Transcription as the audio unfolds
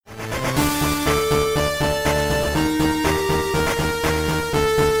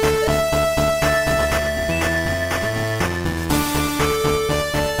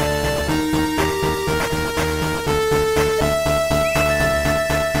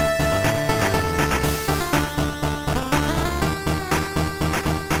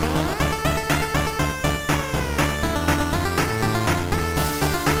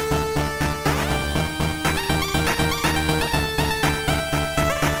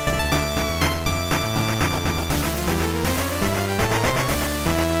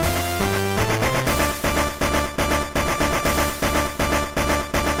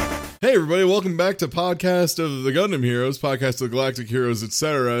Hey everybody, welcome back to Podcast of the Gundam Heroes, Podcast of the Galactic Heroes,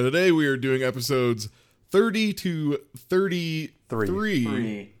 etc. Today we are doing episodes 30 to 33.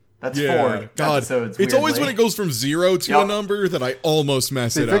 That's 4 God, episodes. It's always when it goes from 0 to a number that I almost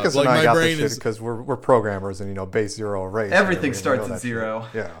mess it up. Like my brain is because we're programmers and base 0 arrays. Everything starts at 0.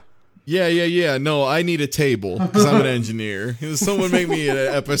 Yeah. No, I need a table because I'm an engineer. Someone make me an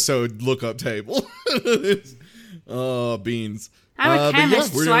episode lookup table. Oh, beans. I'm a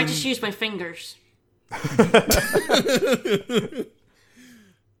chemist, so I just use my fingers. But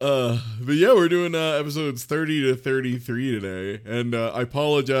yeah, we're doing episodes 30 to 33 today, and I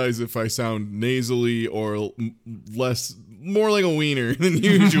apologize if I sound nasally or more like a wiener than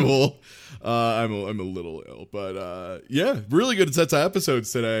usual. I'm a little ill, but yeah, really good sets of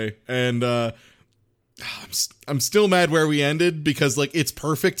episodes today, and I'm still mad where we ended because like it's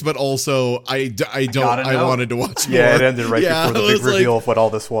perfect, but also I wanted to watch more. Yeah, it ended right before the big reveal of what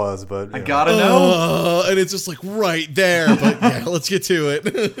all this was, but I gotta know. And it's just like right there, but yeah, let's get to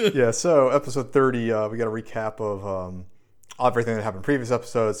it. Yeah, so episode 30, we got a recap of everything that happened in previous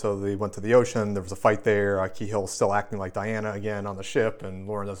episodes. So they went to the ocean, there was a fight there, Kihill's still acting like Diana again on the ship, and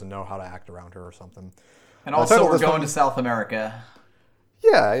Lauren doesn't know how to act around her or something. And also we're going to South America.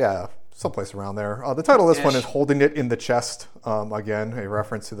 Yeah. Someplace around there. The title of this one is Holding It in the Chest. Again, a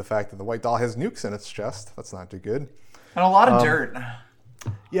reference to the fact that the white doll has nukes in its chest. That's not too good. And a lot of dirt.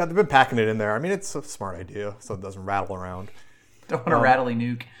 Yeah, they've been packing it in there. I mean, it's a smart idea, so it doesn't rattle around. Don't want a rattly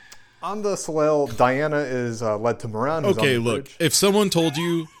nuke. On the Soleil, Diana is led to Moran. Okay, look, if someone told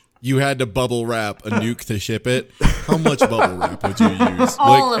you had to bubble wrap a nuke to ship it, how much bubble wrap would you use?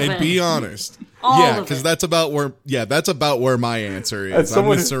 All of it. And be honest. Because that's about where my answer is. I'm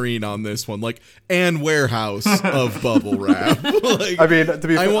with Serene on this one. Like, and warehouse of bubble wrap. Like, I mean, to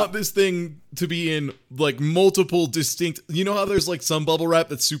be I want this thing to be in like multiple distinct. You know how there's like some bubble wrap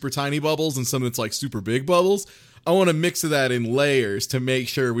that's super tiny bubbles and some that's like super big bubbles. I want a mix of that in layers to make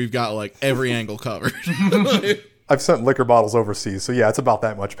sure we've got like every angle covered. I've sent liquor bottles overseas, so yeah, it's about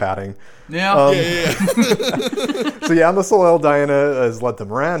that much padding. Yeah. So yeah, on the Soleil, Diana is led to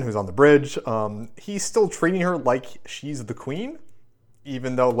Moran, who's on the bridge. He's still treating her like she's the queen,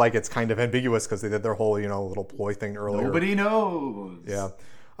 even though like it's kind of ambiguous because they did their whole little ploy thing earlier. Nobody knows. Yeah.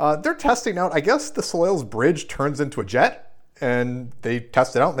 They're testing out. I guess the Soleil's bridge turns into a jet, and they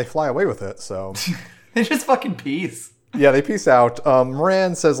test it out and they fly away with it. So They just fucking peace. Yeah, they peace out.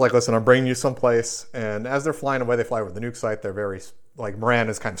 Moran says, like, listen, I'm bringing you someplace. And as they're flying away, they fly over the nuke site. They're very, like, Moran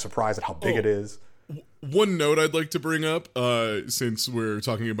is kind of surprised at how big it is. One note I'd like to bring up, since we're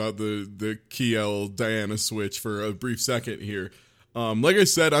talking about the Kiel Diana switch for a brief second here. Like I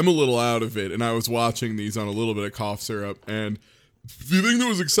said, I'm a little out of it, and I was watching these on a little bit of cough syrup. And the thing that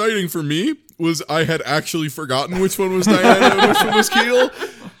was exciting for me was I had actually forgotten which one was Diana and which one was Kiel.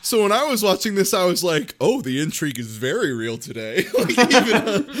 So when I was watching this, I was like, oh, the intrigue is very real today.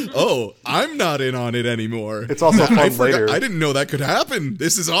 I'm not in on it anymore. It's also fun later. I didn't know that could happen.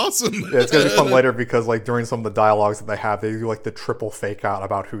 This is awesome. Yeah, it's going to be fun later because, like, during some of the dialogues that they have, they do, like, the triple fake out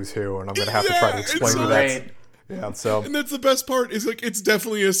about who's who, and I'm going to have to try to explain who that's... Yeah, so... And that's the best part, is, like, it's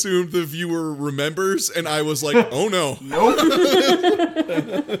definitely assumed the viewer remembers, and I was like, oh, no. Nope.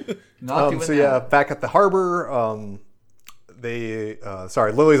 Not doing so, that. yeah, back at the harbor...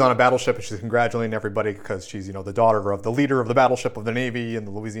 Lily's on a battleship and she's congratulating everybody because she's, the daughter of the leader of the battleship of the Navy and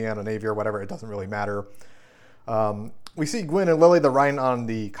the Louisiana Navy or whatever. It doesn't really matter. We see Gwyn and Lily, they're riding on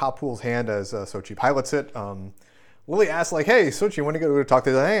the Kapool's hand as Sochi pilots it. Lily asks, like, hey, Sochi, when are you going to talk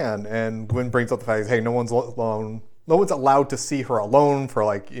to Diane? And Gwyn brings up the fact, hey, no one's alone. No one's allowed to see her alone for,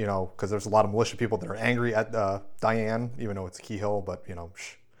 like, because there's a lot of militia people that are angry at Diane, even though it's Kehill, but,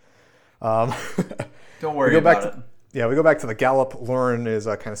 shh. Don't worry about it. Yeah, we go back to the Gallop. Lauren is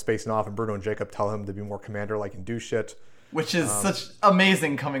kind of spacing off, and Bruno and Jacob tell him to be more commander-like and do shit. Which is such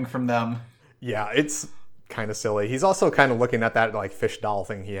amazing coming from them. Yeah, it's kind of silly. He's also kind of looking at that like fish doll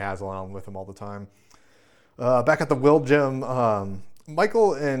thing he has along with him all the time. Back at the Will Gym,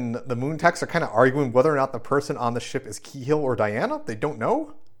 Michael and the Moon Techs are kind of arguing whether or not the person on the ship is Kehill or Diana. They don't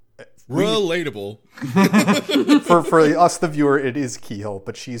know. Relatable. For us, the viewer, it is Kehill,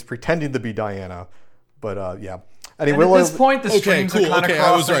 but she's pretending to be Diana. But yeah. Anyway, at this point, the streams are kind of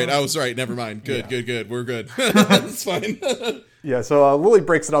crossing. I was right. Never mind. Good. We're good. That's fine. Yeah, so Lily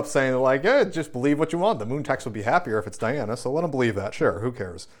breaks it up saying, like, just believe what you want. The Moon Techs will be happier if it's Diana, so let them believe that. Sure, who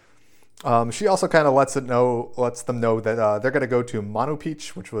cares? She also kind of lets them know that they're going to go to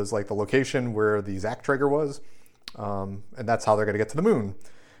Monopeach, which was like the location where the Zack Traeger was, and that's how they're going to get to the moon.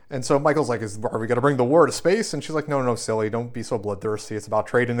 And so Michael's like, are we going to bring the war to space? And she's like, no, silly. Don't be so bloodthirsty. It's about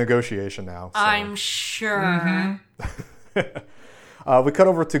trade and negotiation now. So. I'm sure. We cut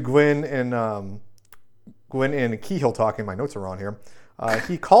over to Gwyn and Keyhill talking. My notes are on here.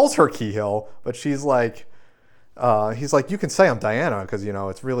 He calls her Keyhill, but she's like, he's like, you can say I'm Diana because, you know,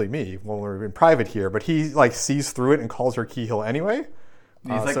 it's really me when we're in private here. But he like sees through it and calls her Keyhill anyway.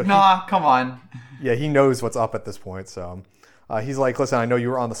 He's like, nah, come on. Yeah, he knows what's up at this point. So he's like, listen, I know you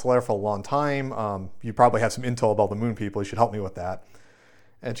were on the Solaire for a long time. You probably have some intel about the moon people. You should help me with that.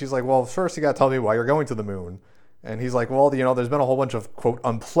 And she's like, well, first you got to tell me why you're going to the moon. And he's like, well, you know, there's been a whole bunch of, quote,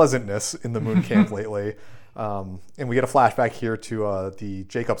 unpleasantness in the moon camp lately. And we get a flashback here to the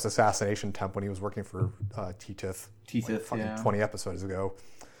Jacob's assassination attempt when he was working for T-Tith. T-Tith, 20 episodes ago.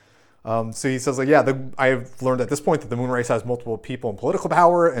 So he says, like, yeah, I've learned at this point that the moon race has multiple people in political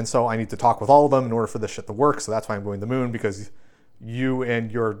power, and so I need to talk with all of them in order for this shit to work. So that's why I'm going to the moon, because you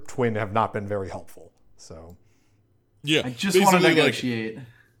and your twin have not been very helpful. So, yeah, I just want to negotiate. Like,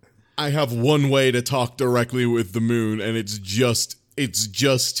 I have one way to talk directly with the moon, and it's just to it's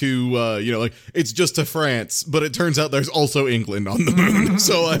just to France, but it turns out there's also England on the moon.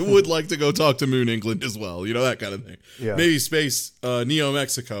 So I would like to go talk to Moon England as well, you know, that kind of thing. Yeah. Maybe space Neo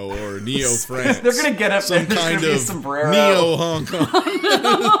Mexico or Neo France. They're gonna get up some there. kind of sombrero. Neo Hong Kong.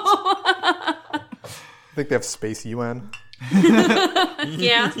 I think they have Space UN.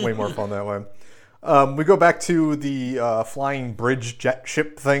 Yeah, It's way more fun that way. We go back to the flying bridge jet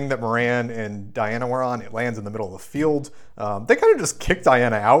ship thing that Moran and Diana were on. It lands in the middle of the field. They kind of just kick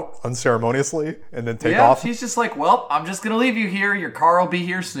Diana out unceremoniously and then take off. She's just like, well, I'm just going to leave you here. Your car will be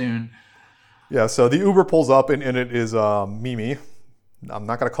here soon. Yeah, so the Uber pulls up and in it is Mimi. I'm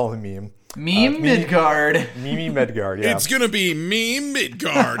not going to call him Meme. Midgard. Mimi Midgard, yeah. It's going to be Meme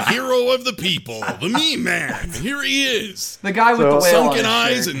Midgard, hero of the people, the meme man. Here he is. The guy with the whale sunken on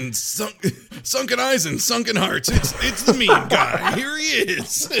eyes shirt. and sunken eyes and sunken hearts. It's the meme guy. Here he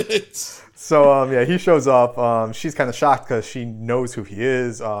is. So, he shows up. She's kind of shocked because she knows who he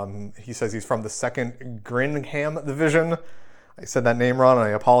is. He says he's from the 2nd Grinham Division. I said that name wrong, and I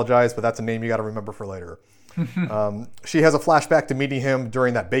apologize, but that's a name you got to remember for later. She has a flashback to meeting him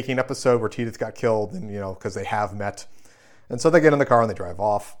during that baking episode where T-Tith got killed, and, you know, because they have met. And so they get in the car and they drive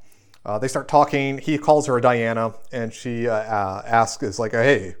off. They start talking. He calls her Diana, and she asks, is like,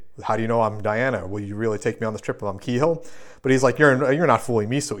 hey, how do you know I'm Diana? Will you really take me on this trip if I'm Keyhill? But he's like, you're not fooling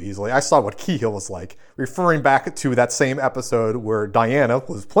me so easily. I saw what Keyhill was like, referring back to that same episode where Diana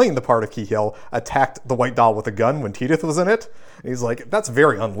was playing the part of Keyhill, attacked the white doll with a gun when T-Tith was in it. And he's like, that's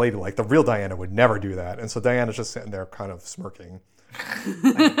very unladylike. The real Diana would never do that. And so Diana's just sitting there kind of smirking.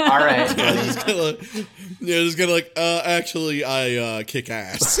 All right. Just gonna like, actually, I kick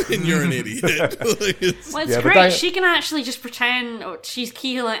ass, and you're an idiot. Well, it's great. She can actually just pretend she's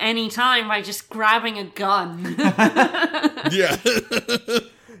Keyhill at any time by just grabbing a gun. Yeah.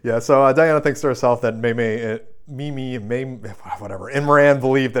 Yeah, so Diana thinks to herself that Mimi, whatever, and Moran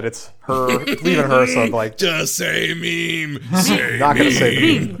believe that it's her, leaving her, so like... Just say meme. Not going to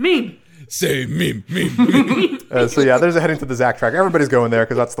say meme. Say meme. So yeah, there's a heading to the Zack track. Everybody's going there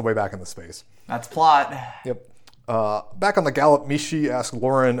because that's the way back into space. That's plot. Yep. Back on the Gallop, Mishi asks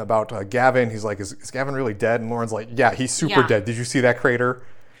Lauren about Gavin. He's like, is Gavin really dead? And Lauren's like, yeah, he's super dead. Did you see that crater?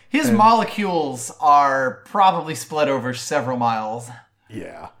 His molecules are probably split over several miles.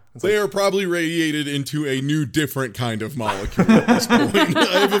 Yeah. They are probably radiated into a new, different kind of molecule at this point.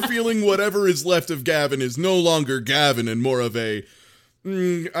 I have a feeling whatever is left of Gavin is no longer Gavin and more of a... I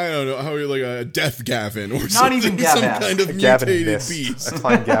don't know, how like a death Gavin or Not something, even Gavin. some kind of Gavin mutated mist. beast. I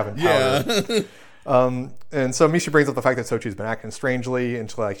find Gavin powder. Yeah. And so Mishi brings up the fact that Sochi's been acting strangely,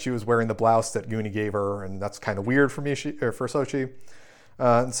 and she was wearing the blouse that Uni gave her, and that's kind of weird for for Sochi.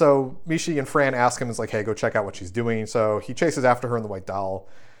 And so Mishi and Fran ask him, like, hey, go check out what she's doing. So he chases after her in the white doll.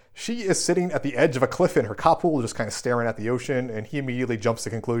 She is sitting at the edge of a cliff in her carpool, just kind of staring at the ocean, and he immediately jumps to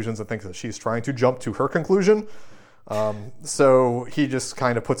conclusions and thinks that she's trying to jump to her conclusion. So he just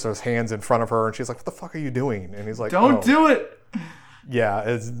kind of puts his hands in front of her, and she's like, what the fuck are you doing? And he's like, Don't do it.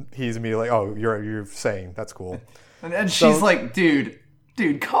 Yeah, he's immediately like, oh, you're saying, that's cool. And she's like, dude,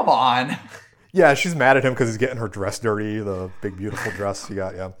 come on. Yeah, she's mad at him because he's getting her dress dirty, the big, beautiful dress he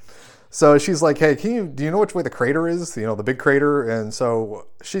got, yeah. So she's like, hey, do you know which way the crater is? You know, the big crater? And so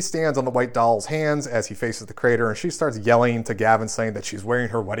she stands on the white doll's hands as he faces the crater, and she starts yelling to Gavin, saying that she's wearing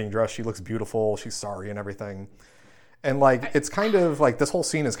her wedding dress. She looks beautiful. She's sorry and everything. And, like, it's kind of, like, this whole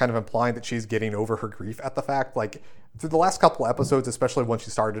scene is kind of implying that she's getting over her grief at the fact, like, through the last couple episodes, especially when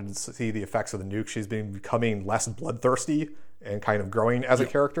she started to see the effects of the nuke, she's been becoming less bloodthirsty and kind of growing as a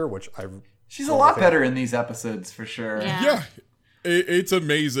character, which She's a lot better in these episodes, for sure. Yeah. It's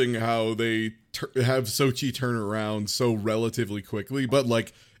amazing how they have Sochi turn around so relatively quickly, but,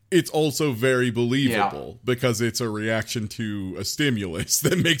 like, it's also very believable because it's a reaction to a stimulus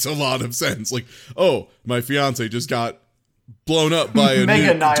that makes a lot of sense. Like, oh, my fiance just got blown up by a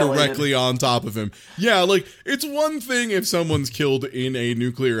nuke directly on top of him. Yeah, like, it's one thing if someone's killed in a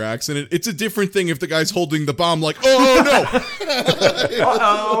nuclear accident. It's a different thing if the guy's holding the bomb like, oh, no!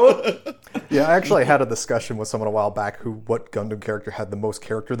 Uh-oh! Yeah, I actually had a discussion with someone a while back what Gundam character had the most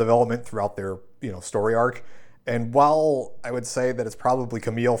character development throughout their, story arc. And while I would say that it's probably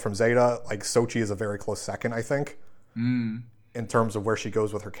Camille from Zeta, like, Sochi is a very close second, I think, in terms of where she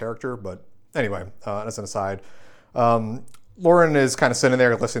goes with her character. But anyway, as an aside, Lauren is kind of sitting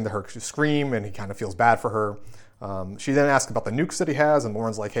there listening to her scream, and he kind of feels bad for her. She then asks about the nukes that he has, and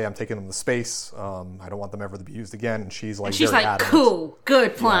Lauren's like, hey, I'm taking them to space. I don't want them ever to be used again. And she's like, cool,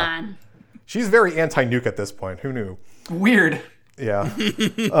 good plan. Yeah. She's very anti-nuke at this point. Who knew? Weird. Yeah.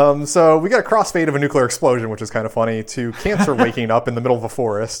 So we get a crossfade of a nuclear explosion, which is kind of funny, to Cancer waking up in the middle of a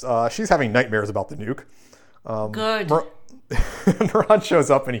forest. She's having nightmares about the nuke. Good. Moran shows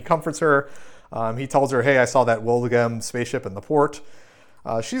up and he comforts her. He tells her, hey, I saw that Wilgem spaceship in the port.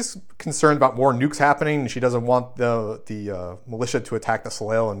 She's concerned about more nukes happening. She doesn't want the militia to attack the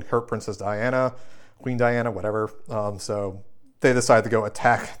Soleil and hurt Princess Diana, Queen Diana, whatever. So they decide to go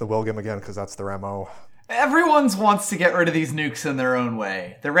attack the Wilgem again because that's their MO. Everyone wants to get rid of these nukes in their own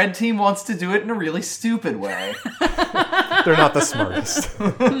way. The red team wants to do it in a really stupid way. They're not the smartest.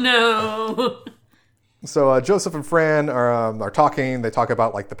 No. So Joseph and Fran are talking. They talk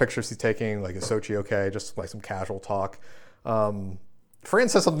about like the pictures he's taking. Like, is Sochi okay? Just like some casual talk. Fran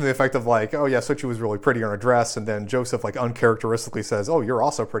says something to the effect of like, oh yeah, Sochi was really pretty in her dress. And then Joseph like uncharacteristically says, oh, you're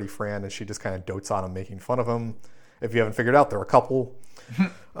also pretty, Fran. And she just kind of dotes on him, making fun of him. If you haven't figured out, they're a couple.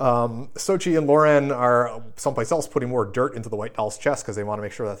 Sochi and Lauren are someplace else putting more dirt into the White Doll's chest because they want to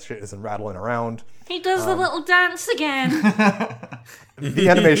make sure that shit isn't rattling around. He does the little dance again. The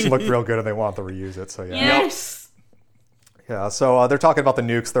animation looked real good and they want to reuse it, so yeah. Yes. Yeah, so they're talking about the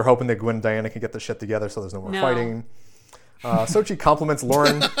nukes. They're hoping that Gwen and Diana can get this shit together so there's no more fighting. Sochi compliments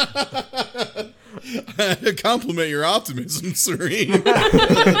Lauren. Compliment your optimism, Serene.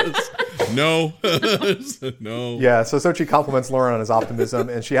 No. No. Yeah, so Sochi compliments Lauren on his optimism,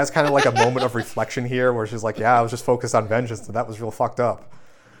 and she has kind of like a moment of reflection here where she's like, yeah, I was just focused on vengeance, and that was real fucked up.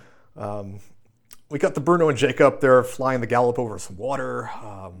 We got the Bruno and Jacob. They're flying the Gallop over some water.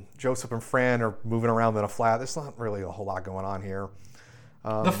 Joseph and Fran are moving around in a flat. There's not really a whole lot going on here.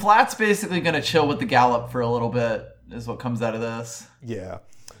 The flat's basically going to chill with the Gallop for a little bit, is what comes out of this. Yeah.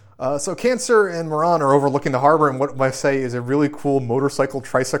 So Cancer and Moran are overlooking the harbor, and what I say is a really cool motorcycle,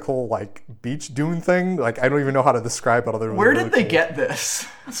 tricycle, like beach dune thing. Like, I don't even know how to describe it. Where did they get this?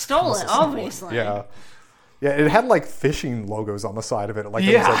 Stole it, obviously. Yeah. Yeah, it had like fishing logos on the side of it. Like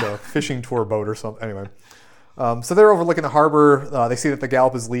it was like a fishing tour boat or something. Anyway. So they're overlooking the harbor. They see that the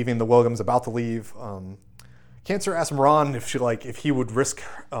Gallop is leaving. The Wilgem's about to leave. Cancer asks Moran if he would risk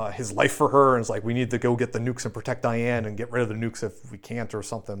his life for her, and it's like, we need to go get the nukes and protect Diane and get rid of the nukes if we can't or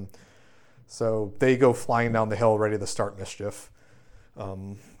something. So they go flying down the hill ready to start mischief.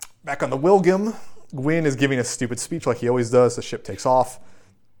 Back on the Wilgem, Gwyn is giving a stupid speech like he always does. The ship takes off.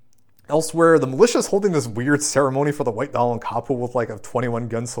 Elsewhere, the militia's holding this weird ceremony for the White Doll and Kapu with like a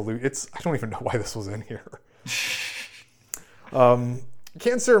 21-gun salute. I don't even know why this was in here.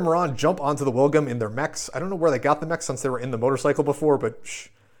 Cancer and Moran jump onto the Wilgem in their mechs. I don't know where they got the mechs since they were in the motorcycle before, but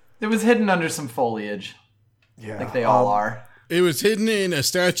it was hidden under some foliage. Yeah, like they all are. It was hidden in a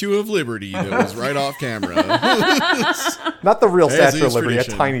Statue of Liberty that was right off camera. Not the real Statue of Liberty, a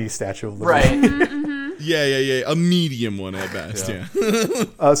tiny Statue of Liberty. Right. Yeah. A medium one at best,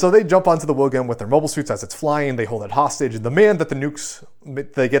 yeah. So they jump onto the Wilgem with their mobile suits as it's flying. They hold it hostage. The man that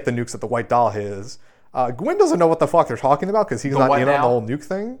they get the nukes that the White Doll is. Gwyn doesn't know what the fuck they're talking about because he's not in on the whole nuke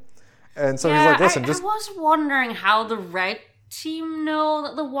thing. And so he's like, listen, I was wondering how the red team know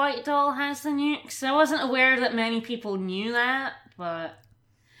that the White Doll has the nukes. I wasn't aware that many people knew that, but...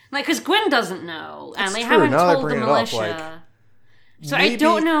 Like, because Gwyn doesn't know, and they haven't told the militia. So maybe, I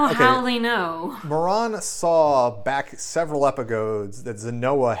don't know how they know. Moran saw back several episodes that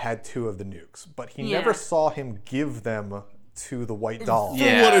Zenoa had 2 of the nukes, but he never saw him give them to the White Doll. For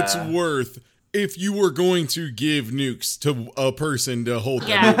what it's worth, if you were going to give nukes to a person to hold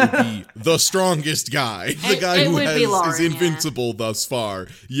them, it would be the strongest guy. The guy who is invincible thus far.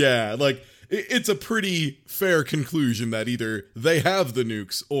 Yeah, like, it's a pretty fair conclusion that either they have the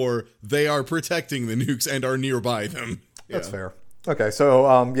nukes or they are protecting the nukes and are nearby them. Yeah. That's fair. Okay,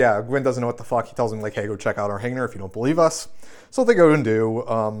 so, Gwyn doesn't know what the fuck. He tells him, like, hey, go check out our hangar if you don't believe us. So they go and do.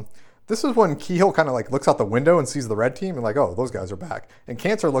 This is when Keyhill kind of, like, looks out the window and sees the red team and, like, oh, those guys are back. And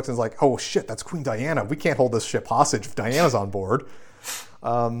Cancer looks and is like, oh, shit, that's Queen Diana. We can't hold this ship hostage if Diana's on board.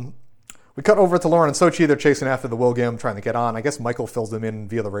 We cut over to Lauren and Sochi. They're chasing after the Wilgem, trying to get on. I guess Michael fills them in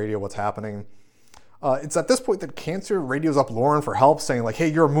via the radio what's happening. It's at this point that Cancer radios up Lauren for help, saying like, hey,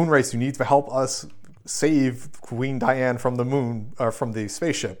 you're a moon race. You need to help us save Queen Diane from the moon, or from the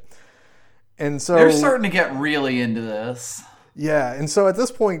spaceship. And so they're starting to get really into this. Yeah, and so at this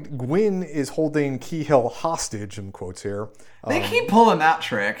point, Gwyn is holding Keyhill hostage, in quotes here. They keep pulling that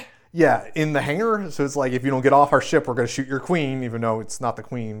trick. Yeah, in the hangar. So it's like, if you don't get off our ship, we're going to shoot your queen, even though it's not the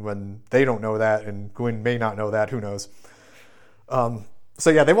queen, when they don't know that, and Gwyn may not know that. Who knows? So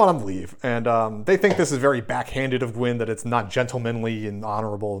yeah, they want him to leave. And they think this is very backhanded of Gwyn, that it's not gentlemanly and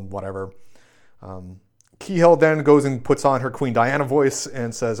honorable and whatever. Keyhill then goes and puts on her Queen Diana voice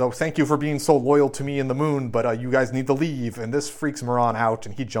and says, oh, thank you for being so loyal to me and the moon, but you guys need to leave. And this freaks Moran out,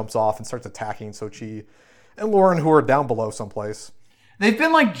 and he jumps off and starts attacking Sochi and Lauren, who are down below someplace. They've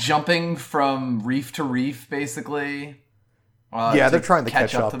been like jumping from reef to reef, basically. Yeah, they're trying to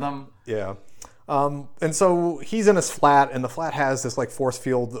catch up to them. Yeah. And so he's in his flat, and the flat has this like force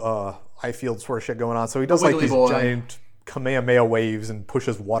field, eye field sort of shit going on. So he does like these giant Kamehameha waves and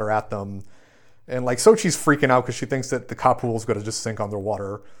pushes water at them. And like Sochi's freaking out because she thinks that the Kapool is going to just sink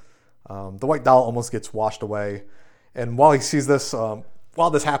underwater. The white doll almost gets washed away. And while he sees this, while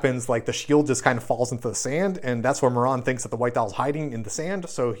this happens, like the shield just kind of falls into the sand, and that's where Moran thinks that the white doll's hiding in the sand.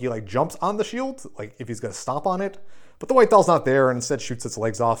 So he like jumps on the shield, like if he's going to stomp on it. But the white doll's not there, and instead shoots its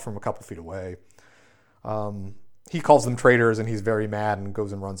legs off from a couple feet away. He calls them traitors, and he's very mad and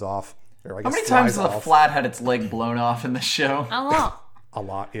goes and runs off. How many times has the flat had its leg blown off in the show? A lot. A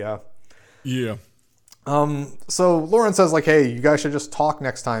lot, yeah. Yeah. So Lauren says like, hey, you guys should just talk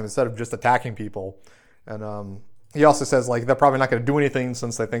next time instead of just attacking people. And he also says like, they're probably not going to do anything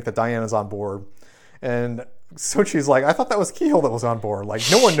since they think that Diana's on board. And Sochi's like, I thought that was Keyhill that was on board. Like,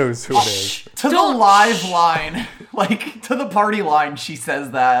 no one knows who it is. To the live line, like to the party line, she says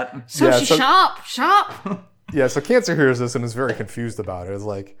that. Sochi, sharp. Yeah, so Cancer hears this and is very confused about it. It's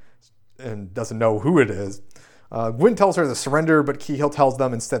like, and doesn't know who it is. Gwyn tells her to surrender, but Keyhill tells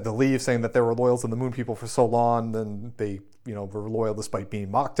them instead to leave, saying that they were loyal to the Moon People for so long, then they, were loyal despite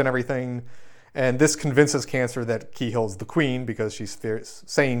being mocked and everything. And this convinces Cancer that Keyhill's the queen because she's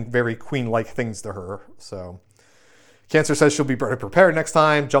saying very queen-like things to her. So Cancer says she'll be better prepared next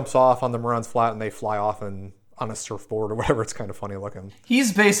time, jumps off on the Moran's flat, and they fly off and on a surfboard or whatever. It's kind of funny looking.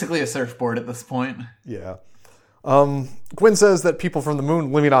 He's basically a surfboard at this point. Yeah. Gwyn says that people from the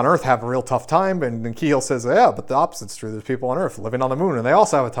moon living on Earth have a real tough time, and then Keyhill says, yeah, but the opposite's true. There's people on Earth living on the moon, and they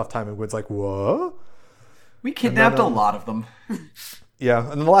also have a tough time. And Gwyn's like, what? We kidnapped a lot of them. Yeah,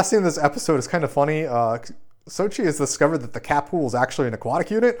 and then the last scene of this episode is kind of funny. Sochi has discovered that the Kapool is actually an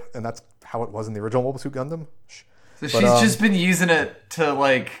aquatic unit, and that's how it was in the original Mobile Suit Gundam. So she's just been using it to,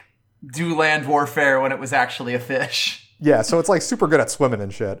 like, do land warfare when it was actually a fish. Yeah, so it's like super good at swimming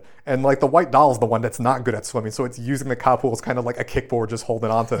and shit. And like the white doll is the one that's not good at swimming, so it's using the Kapool as kind of like a kickboard, just holding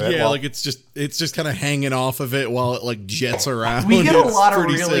onto it. Yeah, like it's just kind of hanging off of it while it like jets around. We get a lot of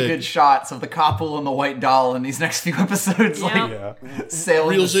really good shots of the Kapool and the white doll in these next few episodes. Yeah. Like sailing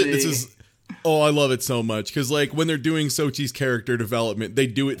real the sea. shit. This is I love it so much because like when they're doing Sochi's character development, they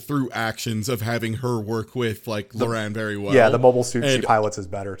do it through actions of having her work with like Loran very well. Yeah, the mobile suit she pilots is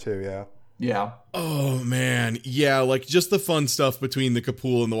better too. Yeah. Yeah. Oh man, yeah, like just the fun stuff between the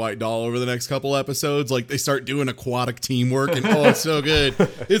Kapool and the white doll over the next couple episodes. Like they start doing aquatic teamwork, and it's so good,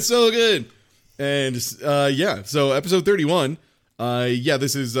 it's so good. And yeah, so episode 31.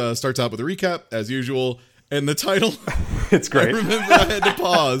 This is starts out with a recap as usual, and the title. It's great. I remember I had to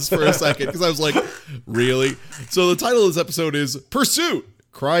pause for a second because I was like, really? So the title of this episode is Pursuit,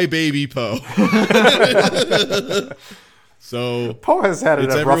 Crybaby Poe. So Poe has had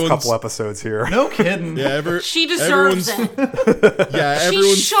a rough couple episodes here. No kidding. Yeah, she deserves it. Yeah,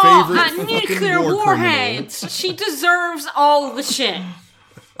 everyone's she shot at favorite nuclear warheads. She deserves all the shit.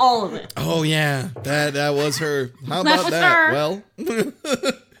 All of it. Oh yeah, that was her. How That about was that?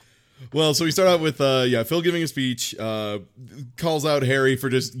 her. Well, so we start out with Phil giving a speech, calls out Harry for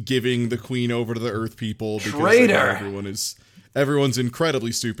just giving the queen over to the Earth people because traitor. Everyone's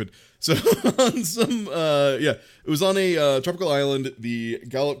incredibly stupid. So on it was on a tropical island. The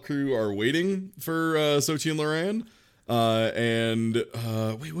Gallup crew are waiting for Sochi and Loran.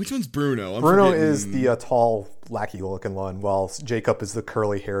 Wait, which one's Bruno? Bruno is the tall, lackey-looking one, while Jacob is the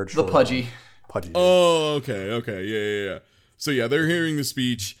curly-haired, the pudgy. Oh, okay, yeah. So yeah, they're hearing the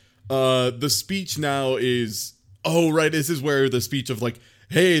speech. The speech now is this is where the speech of like,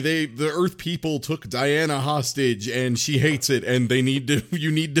 hey, the Earth people took Diana hostage and she hates it and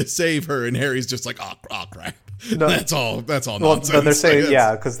you need to save her. And Harry's just like, oh crap. No, that's all nonsense. They're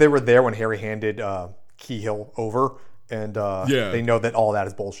saying, because they were there when Harry handed Keyhill over, and they know that all that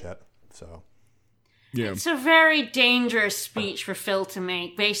is bullshit. So. Yeah. It's a very dangerous speech for Phil to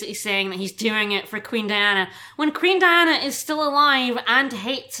make, basically saying that he's doing it for Queen Diana, when Queen Diana is still alive and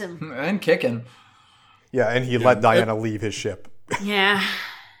hates him. And kicking. Yeah, and he let Diana leave his ship. Yeah.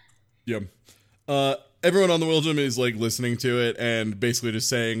 Yeah. Everyone on the Wildjum is like listening to it and basically just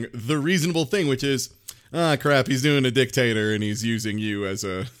saying the reasonable thing, which is, crap, he's doing a dictator and he's using you as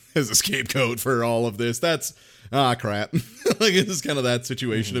a scapegoat for all of this. That's, crap. Like, it's kind of that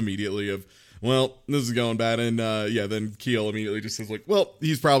situation immediately of, well, this is going bad. And, then Keel immediately just says, like, well,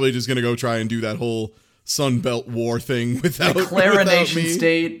 he's probably just going to go try and do that whole Sunbelt War thing without Clarination me.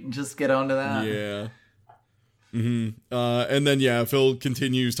 State, just get onto that. Yeah. And then, Phil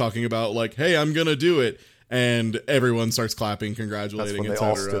continues talking about, like, hey, I'm going to do it. And everyone starts clapping, congratulating, That's when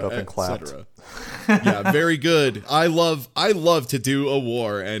they all stood up and clapped. Yeah, very good. I love to do a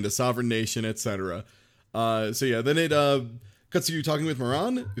war and a sovereign nation, etc. Then it cuts to you talking with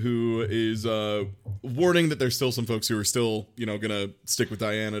Moran, who is warning that there's still some folks who are still, gonna stick with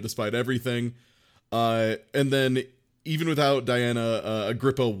Diana despite everything. And then even without Diana,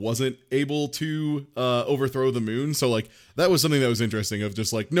 Agrippa wasn't able to overthrow the moon. So, like, that was something that was interesting of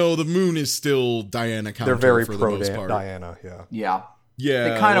just like, no, the moon is still Diana counter. They're very for pro the most part. Diana, yeah. Yeah. Yeah.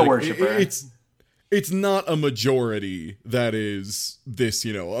 They kind of like, worship her. It's not a majority that is this,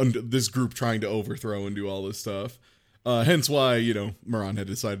 this group trying to overthrow and do all this stuff. Hence why, Moran had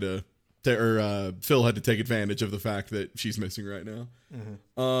decided Phil had to take advantage of the fact that she's missing right now.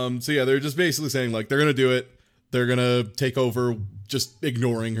 They're just basically saying, like, they're going to do it. They're going to take over, just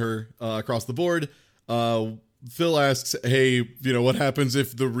ignoring her across the board. Phil asks, hey, what happens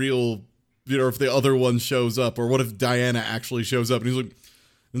if the real, if the other one shows up? Or what if Diana actually shows up? And he's like,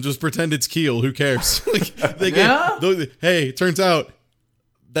 just pretend it's Keel. Who cares? Like, hey, it turns out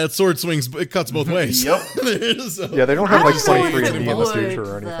that sword swings, it cuts both ways. Yep. So, yeah, they don't have, like, 23andMe in the would, future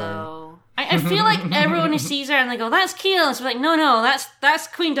or anything. though. I feel like everyone who sees her and they go, that's Keel. And she's like, no, that's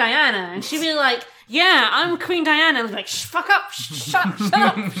Queen Diana. And she'd be like, yeah, I'm Queen Diana. And they're like, fuck up, shut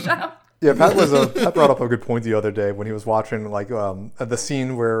up. Yeah, Pat brought up a good point the other day when he was watching, like, the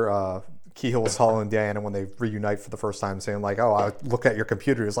scene where Keel was telling Diana when they reunite for the first time, saying, like, oh, I look at your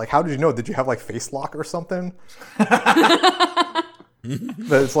computer. It's like, how did you know? Did you have, like, face lock or something? But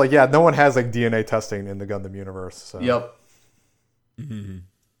it's like, yeah, no one has, like, DNA testing in the Gundam universe. So. Yep.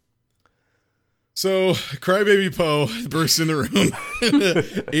 So, Crybaby Poe bursts in the room,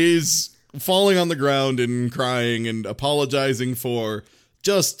 is falling on the ground and crying and apologizing for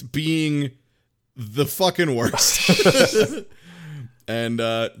just being the fucking worst. And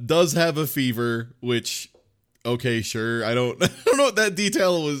does have a fever, which, okay, sure. I don't know what that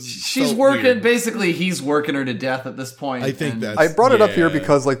detail was. She's working, weird. Basically, he's working her to death at this point. I think that's... I brought it up here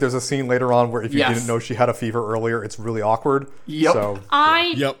because, like, there's a scene later on where if you didn't know she had a fever earlier, it's really awkward. Yep. So,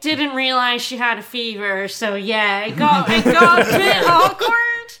 I didn't realize she had a fever, so yeah, it got a bit awkward.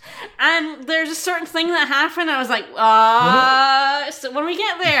 And there's a certain thing that happened, I was like, so when we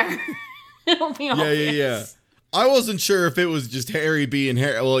get there, it'll be obvious. Yeah. I wasn't sure if it was just Harry being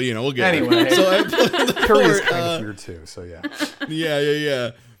Harry. Well, we'll get anyway. There. So I played the Harry is kind of weird too, so yeah. Yeah.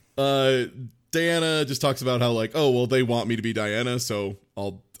 Diana just talks about how, like, oh, well, they want me to be Diana, so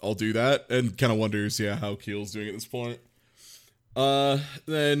I'll do that, and kind of wonders, how Keel's doing at this point.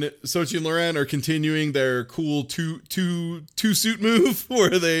 Then Sochi and Loran are continuing their cool two suit move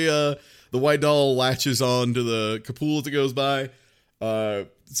where they the white doll latches on to the Kapul as it goes by.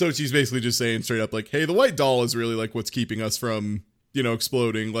 Sochi's basically just saying straight up, like, hey, the white doll is really, like, what's keeping us from,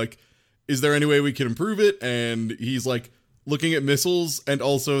 exploding. Like, is there any way we can improve it? And he's, like, looking at missiles, and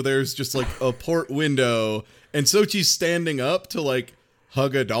also there's just, like, a port window, and Sochi's standing up to, like,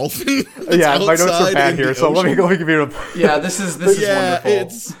 hug a dolphin. Yeah, my notes are bad here, so let me give you a... Yeah, this is wonderful.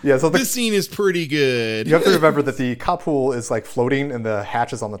 So this scene is pretty good. You have to remember that the Kapul is, like, floating and the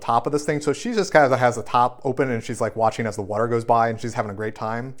hatch is on the top of this thing, so she just kind of has the top open and she's, like, watching as the water goes by, and she's having a great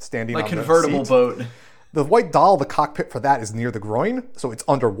time standing on the convertible seat. Boat. The white doll, the cockpit for that is near the groin, so it's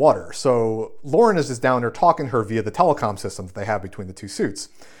underwater. So Loran is just down there talking to her via the telecom system that they have between the two suits.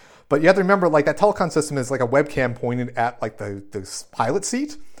 But you have to remember, like, that telecom system is like a webcam pointed at, like, the pilot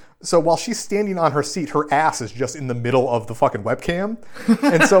seat. So while she's standing on her seat, her ass is just in the middle of the fucking webcam.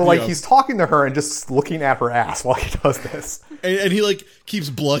 And so, like, he's talking to her and just looking at her ass while he does this. And he, like,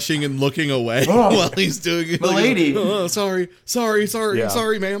 keeps blushing and looking away while he's doing it. Milady. Like, oh, sorry,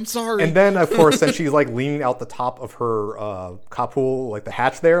 ma'am, sorry. And then, of course, then she's, like, leaning out the top of her Kapul, like, the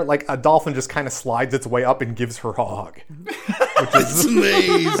hatch there. Like, a dolphin just kind of slides its way up and gives her a hug. Which is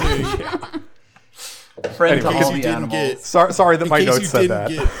amazing. Friend to all the animals. Sorry that my notes said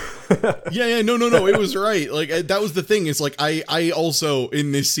that. No, it was right. Like, that was the thing. It's like, I also,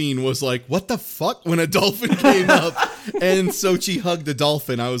 in this scene, was like, what the fuck? When a dolphin came up and Sochi hugged a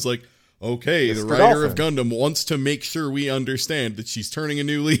dolphin, I was like, okay, Mr. the writer of Dolphin. Gundam wants to make sure we understand that she's turning a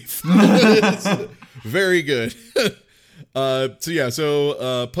new leaf. Very good.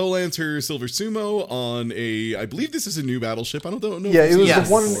 So Poe lands her Silver Sumo on I believe this is a new battleship. I don't know. Yeah, it was Yes.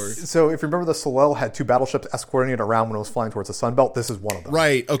 the one. So if you remember, the Solel had 2 battleships escorting it around when it was flying towards the Sunbelt. This is one of them.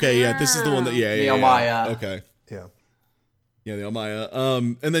 Right. Okay. Yeah. This is the one that. Yeah. The Yeah. Almaya. Okay. Yeah. Yeah. The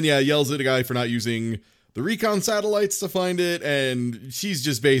Almaya. And then yells at a guy for not using the recon satellites to find it, and she's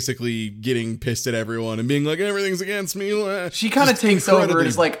just basically getting pissed at everyone and being like, everything's against me. She kind of Just takes over and incredibly-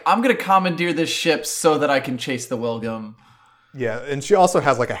 is like, I'm going to commandeer this ship so that I can chase the Wilgum. Yeah, and she also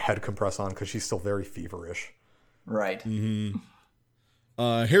has like a head compress on because she's still very feverish. Right.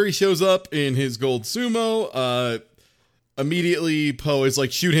 Harry shows up in his gold sumo. Immediately, Poe is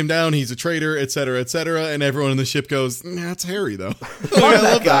like, shoot him down. He's a traitor, etc., etc. And everyone in the ship goes, nah, it's Harry, though. I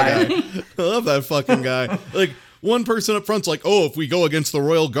love that guy. I love that fucking guy. Like, one person up front's like, oh, if we go against the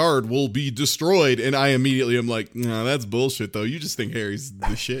Royal Guard, we'll be destroyed. And I immediately am like, nah, that's bullshit, though. You just think Harry's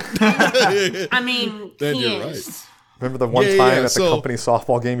the shit. I mean, Then he you're is. right. Remember the one Yeah, time yeah, at the so- company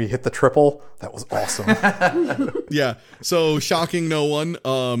softball game he hit the triple? That was awesome. Yeah. So shocking no one.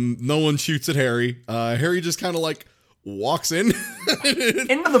 No one shoots at Harry. Harry just kind of like walks in.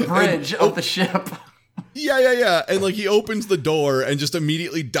 Into the bridge of the ship. Yeah. And like he opens the door and just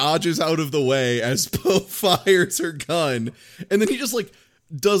immediately dodges out of the way as Poe fires her gun. And then he just like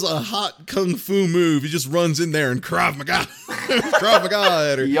does a hot kung fu move. He just runs in there and Krav Maga. Krav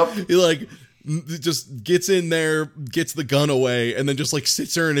Maga at her. Yep. He like just gets in there, gets the gun away, and then just like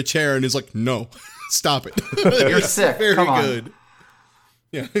sits her in a chair and is like, no, stop it. You're sick. Very Come on. good.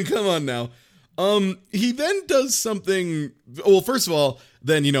 Yeah, come on now. He then does something. Well, first of all,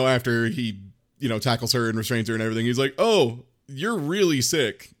 then after he tackles her and restrains her and everything, he's like, "Oh, you're really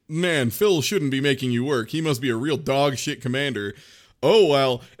sick, man. Phil shouldn't be making you work. He must be a real dog shit commander." Oh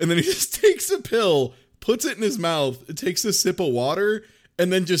well, and then he just takes a pill, puts it in his mouth, takes a sip of water,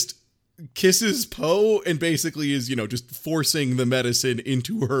 and then just kisses Poe and basically is just forcing the medicine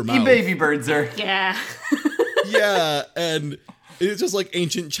into her mouth. He baby birds her. Yeah. Yeah, and it's just like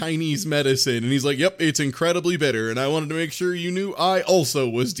ancient Chinese medicine. And he's like, yep, it's incredibly bitter. And I wanted to make sure you knew I also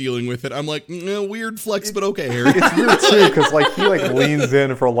was dealing with it. I'm like, weird flex, but okay, Harry. It's weird too because like he like leans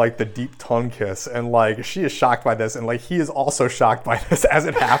in for like the deep tongue kiss, and like she is shocked by this, and like he is also shocked by this as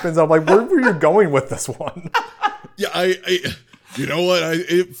it happens. I'm like, where were you going with this one? Yeah, I you know what?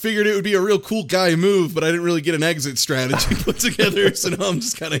 I figured it would be a real cool guy move, but I didn't really get an exit strategy put together. So now I'm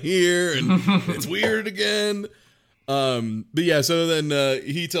just kind of here, and it's weird again. But yeah, so then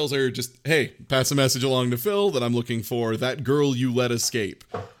he tells her just, hey, pass a message along to Phil that I'm looking for that girl you let escape,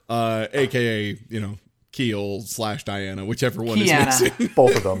 aka Keel / Diana, whichever one Kiana. is missing.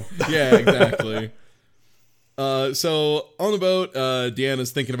 Both of them. Yeah, exactly. So on the boat,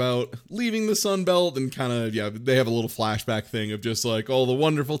 Deanna's thinking about leaving the Sun Belt and kind of, they have a little flashback thing of just like all the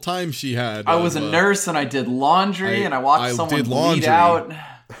wonderful times she had. I was a nurse and I did laundry and I watched someone bleed out.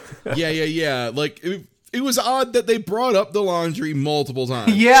 Yeah. Like, it was odd that they brought up the laundry multiple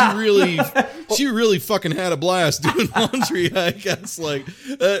times. Yeah. She really fucking had a blast doing laundry, I guess. Like,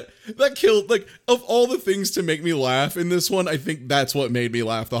 that killed, like, of all the things to make me laugh in this one, I think that's what made me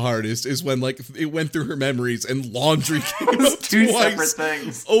laugh the hardest, is when, like, it went through her memories and laundry came up Two separate twice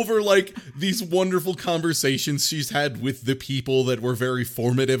things. over, like, these wonderful conversations she's had with the people that were very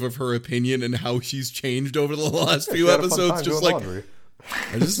formative of her opinion and how she's changed over the last few She had a fun episodes. time Just doing like, laundry.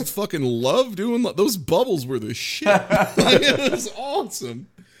 I just fucking love doing those bubbles were the shit. It was awesome.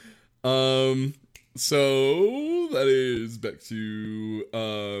 So that is back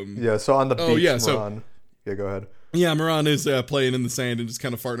to Yeah, so on the beach, yeah, so- Moran. Yeah, go ahead. yeah, Moran is playing in the sand and just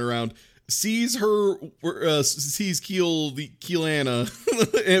kind of farting around. Sees Keelana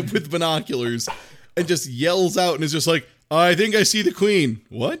with binoculars and just yells out and is just like, I think I see the queen.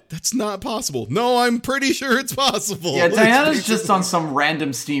 What? That's not possible. No, I'm pretty sure it's possible. Yeah, It's Diana's basically- just on some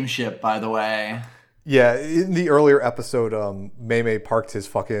random steamship, by the way. Yeah, in the earlier episode, Mei parked his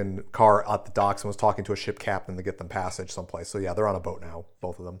fucking car at the docks and was talking to a ship captain to get them passage someplace. So yeah, they're on a boat now,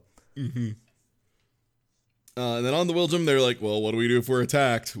 both of them. And then on the Wiljum, they're like, well, what do we do if we're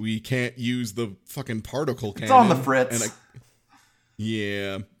attacked? We can't use the fucking particle cannon. It's on the fritz. And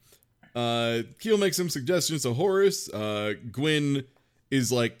yeah. Keel makes some suggestions to Horus. Gwyn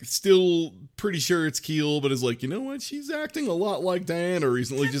is like still pretty sure it's Keel, but is like, you know what? She's acting a lot like Diana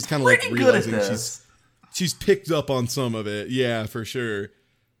recently, just kind of like Pretty good at realizing this. she's picked up on some of it. Yeah, for sure.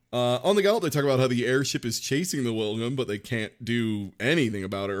 On the Gallop, they talk about how the airship is chasing the Wilgem, but they can't do anything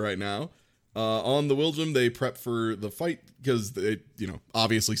about it right now. On the Wilgem, they prep for the fight because,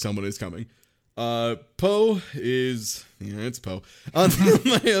 obviously someone is coming. Poe is... Yeah, it's Poe.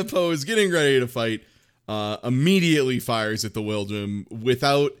 Poe is getting ready to fight. Immediately fires at the Wilgem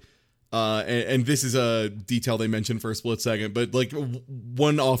without... and this is a detail they mentioned for a split second, but like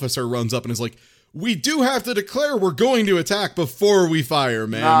one officer runs up and is like, "We do have to declare we're going to attack before we fire,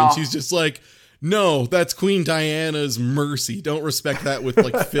 ma'am." No. And she's just like, "No, that's Queen Diana's mercy. Don't respect that with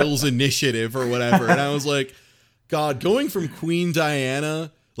like Phil's initiative or whatever." And I was like, God, going from Queen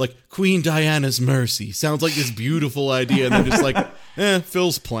Diana, like Queen Diana's mercy sounds like this beautiful idea. And then just like,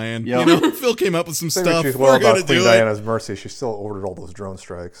 Phil's plan. Yep. You know, Phil came up with some stuff. She's well about Queen Diana's mercy. She still ordered all those drone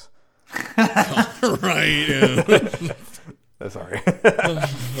strikes. Right. Yeah. Sorry.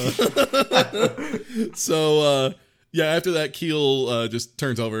 So, after that, Keel just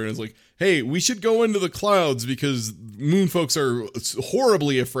turns over and is like, "Hey, we should go into the clouds because moon folks are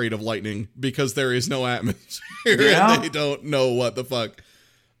horribly afraid of lightning because there is no atmosphere and they don't know what the fuck."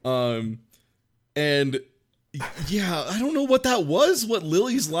 And yeah, I don't know what that was, what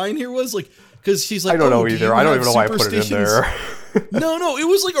Lily's line here was, like, because she's like, I don't know either. I don't even know why I put it in there. No, it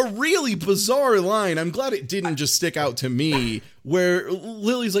was like a really bizarre line. I'm glad it didn't just stick out to me, where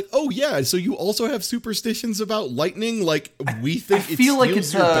Lily's like, "Oh yeah, so you also have superstitions about lightning? Like we think it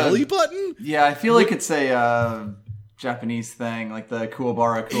steals your belly button?" Yeah, I feel like it's a Japanese thing, like the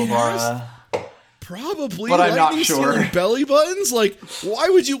Kuwabara. Probably, but I'm not sure. Stealing belly buttons? Like, why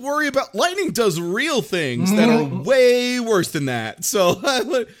would you worry about lightning? Does real things that are way worse than that. So,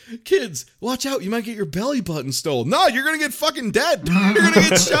 kids, watch out! You might get your belly button stolen. No, you're gonna get fucking dead. You're gonna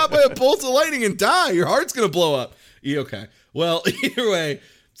get shot by a bolt of lightning and die. Your heart's gonna blow up. Okay. Well, either way.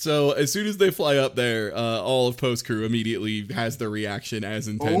 So as soon as they fly up there, all of Poe's crew immediately has their reaction as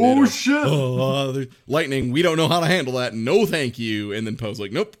intended. Oh, shit! Lightning, we don't know how to handle that. No, thank you. And then Poe's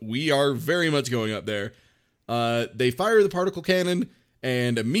like, "Nope, we are very much going up there." They fire the particle cannon,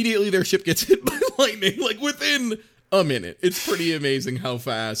 and immediately their ship gets hit by lightning, like within a minute. It's pretty amazing how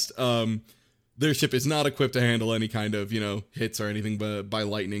fast. Their ship is not equipped to handle any kind of, hits or anything by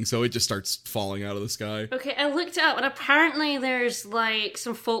lightning, so it just starts falling out of the sky. Okay, I looked it up, and apparently there's, like,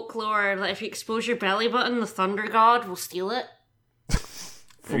 some folklore that if you expose your belly button, the thunder god will steal it.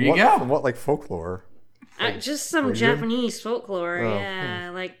 There you go. From what, like, folklore? Just some Japanese folklore,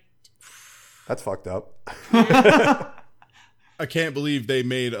 like... That's fucked up. I can't believe they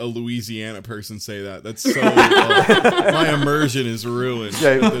made a Louisiana person say that. That's so... my immersion is ruined.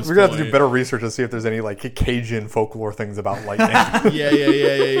 Yeah, we're going to have to do better research to see if there's any, like, Cajun folklore things about lightning.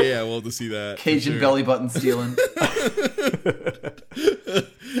 Yeah. We'll have to see that. Cajun belly button stealing.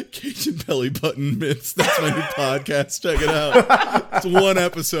 Cajun belly button myths. That's my new podcast. Check it out. It's one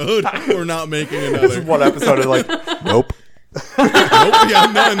episode. We're not making another. This is one episode of, like, nope. Nope,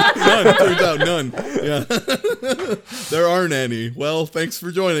 yeah, none. Turns out none. Yeah. There aren't any. Well, thanks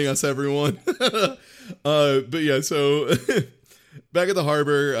for joining us, everyone. But yeah, so back at the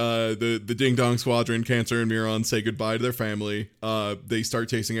harbor, the Ding Dong Squadron, Cancer and Miron say goodbye to their family. They start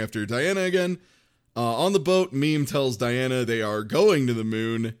chasing after Diana again. On the boat, Meme tells Diana they are going to the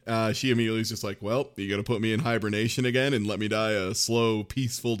moon. She immediately is just like, "Well, you gonna put me in hibernation again and let me die a slow,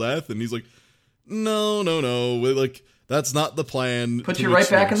 peaceful death?" And he's like, No. Like, that's not the plan. Put you right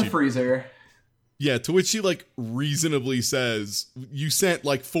back in the freezer. Yeah, to which she, like, reasonably says, "You sent,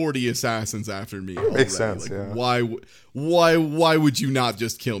 like, 40 assassins after me already. Makes sense, like, yeah. Why would you not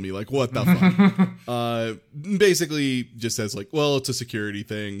just kill me? Like, what the fuck?" Basically just says, like, well, it's a security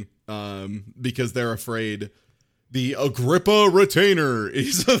thing, because they're afraid. The Agrippa retainer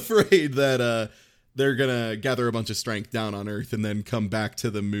is afraid that, they're gonna gather a bunch of strength down on Earth and then come back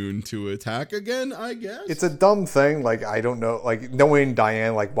to the moon to attack again, I guess. It's a dumb thing. Like, I don't know. Like, knowing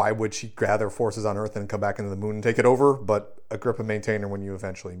Diane, like, why would she gather forces on Earth and come back into the moon and take it over? But Agrippa Maintainer, when you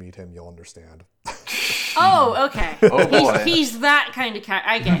eventually meet him, you'll understand. Oh, okay. Oh, boy. He's that kind of character.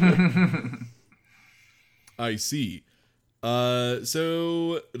 I get it. I see.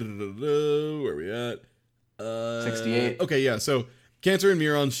 So, where are we at? 68. Okay, yeah, so Cantor and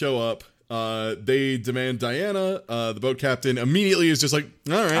Miron show up. They demand Diana. The boat captain immediately is just like,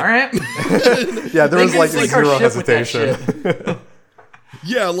 all right. Yeah, there was like zero hesitation.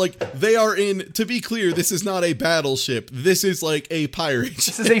 Yeah, like, they are in, to be clear, this is not a battleship. This is like a pirate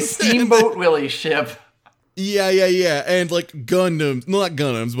ship. This is a Steamboat Willie ship. Yeah. And like Gundams, not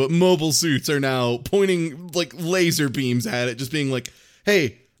Gundams, but mobile suits are now pointing like laser beams at it, just being like,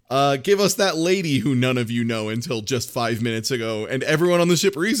 "Hey, give us that lady who none of you know until just 5 minutes ago. And everyone on the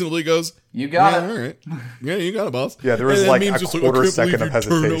ship reasonably goes, You got it. All right. Yeah, you got it, boss. Yeah, there was And like that a meme's just like, I quarter can't second believe of you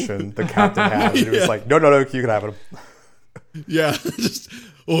turn over- hesitation the captain had. He was like, no, you can have it. Yeah, just,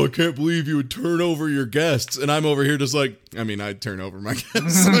 I can't believe you would turn over your guests. And I'm over here just like, I mean, I'd turn over my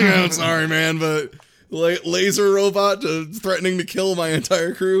guests. Like, I'm sorry, man, but laser robot threatening to kill my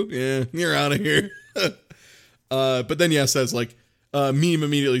entire crew? Yeah, you're out of here. But then, yeah, says, like, Meme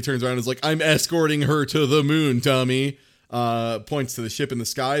immediately turns around and is like, I'm escorting her to the moon, dummy. Points to the ship in the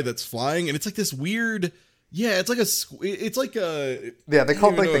sky that's flying. And it's like this weird... Yeah, it's like a... Yeah, they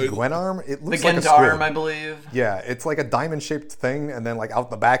call it like the Gwen arm. It looks The like a Gendarm, squid. I believe. Yeah, it's like a diamond-shaped thing, and then like out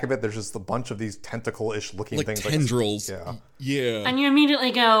the back of it, there's just a bunch of these tentacle-ish looking like things. tendrils. Yeah. And you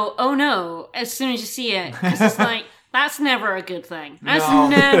immediately go, oh no, as soon as you see it. Because it's like, that's never a good thing. That's No.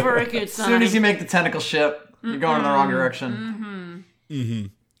 never a good As sign. soon as you make the tentacle ship, you're going in the wrong direction.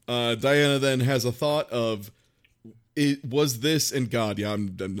 Diana then has a thought of... It was this, and God, yeah,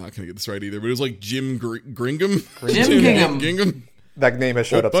 I'm not gonna get this right either, but it was like Jim Gringham. Jim Gingham. That name has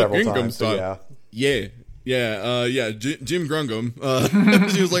showed up several Gingham times. So style. yeah. Jim Grungham.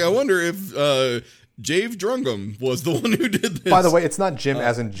 She was like, I wonder if Jave Drungum was the one who did this. By the way, it's not Jim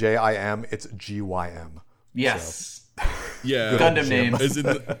as in Jim, it's GYM. Yes. Yeah, Gundam names. As in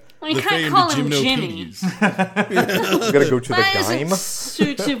the We can't famed call him Jimno Jimmy. Keys. I'm gonna go to the That dime. isn't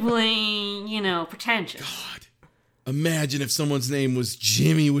suitably, pretentious. Imagine if someone's name was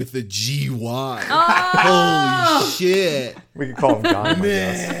Jimmy with a GY. Oh! Holy shit. We could call him dime. I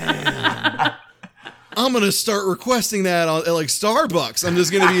guess. I'm gonna start requesting that at like Starbucks. I'm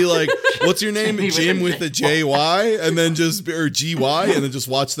just gonna be like, "What's your name?" Jimmy with Jim a with a JY, and then just or GY, and then just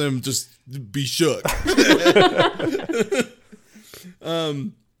watch them just be shook.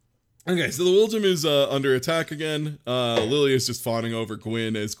 Okay, so the Wiljum is under attack again. Lily is just fawning over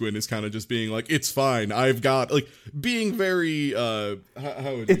Gwyn as Gwyn is kind of just being like, "It's fine, I've got," like being very. How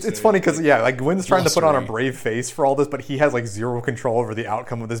would you say It's funny because like Gwyn's trying to put on a blustery. brave face for all this, but he has like zero control over the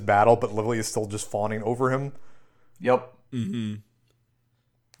outcome of this battle. But Lily is still just fawning over him. Yep. And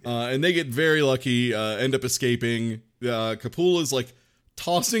they get very lucky, end up escaping. Kapula is like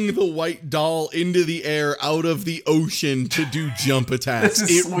tossing the white doll into the air out of the ocean to do jump attacks.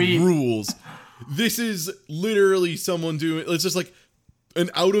 This is it sweet. rules. This is literally someone doing, it's just like an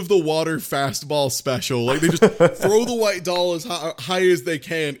out of the water fastball special. Like they just throw the white doll as high as they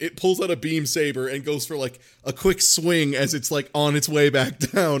can. It pulls out a beam saber and goes for like a quick swing as it's like on its way back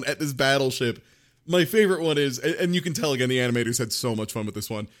down at this battleship. My favorite one is, and you can tell again, the animators had so much fun with this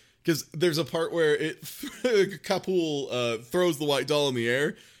one, because there's a part where Kapul throws the white doll in the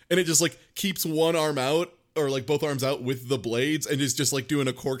air, and it just like keeps one arm out, or like both arms out with the blades, and is just like doing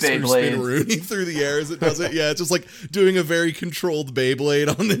a corkscrew Beyblades. spin-a-rooney through the air as it does it. Yeah, it's just like doing a very controlled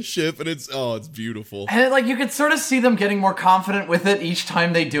Beyblade on this ship, and it's beautiful. And like you could sort of see them getting more confident with it each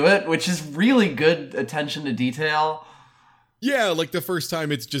time they do it, which is really good attention to detail. Yeah, like the first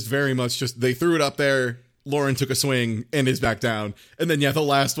time it's just very much just they threw it up there, Lauren took a swing and is back down. And then the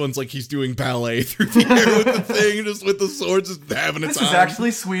last one's like he's doing ballet through the air with the thing, just with the sword just having its This is time.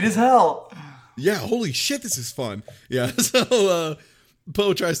 actually sweet as hell. Yeah, holy shit, this is fun. Yeah, so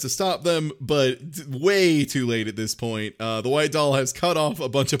Poe tries to stop them, but way too late at this point. The white doll has cut off a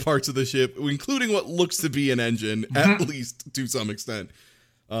bunch of parts of the ship, including what looks to be an engine, at least to some extent.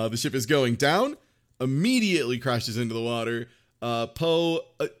 The ship is going down, immediately crashes into the water. Poe,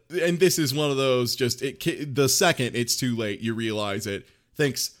 and this is one of those, the second it's too late, you realize it,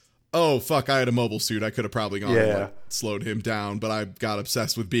 thinks, oh, fuck, I had a mobile suit. I could have probably gone and slowed him down, but I got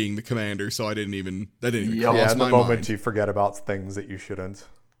obsessed with being the commander, so that didn't even cross Yeah, in the my moment mind. you forget about things that you shouldn't.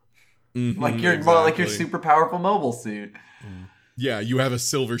 Like your exactly. super powerful mobile suit. Yeah, you have a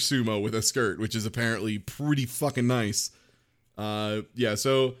silver sumo with a skirt, which is apparently pretty fucking nice.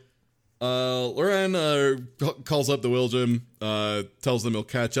 So Loren calls up the Wiljum, tells them he'll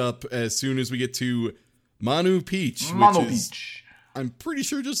catch up as soon as we get to Manu Peach, Mono which is, Beach. I'm pretty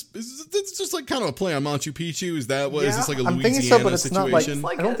sure it's just like kind of a play on Machu Picchu. Is that what? Is this like a I'm Louisiana thinking so, but it's situation? not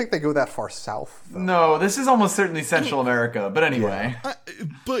like I don't think they go that far south. Though. No, this is almost certainly Central America. But anyway,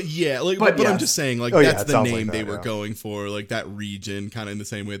 But yeah, like, But but I'm yes. just saying, like, Oh, yeah, that's it the sounds name like they that, were yeah. going for, like that region, kind of in the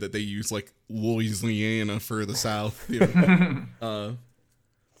same way that they use like Louisiana for the South. You know?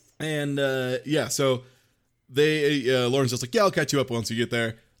 So they Lauren's just like, yeah, I'll catch you up once you get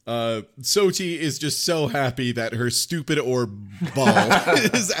there. Sochi is just so happy that her stupid orb ball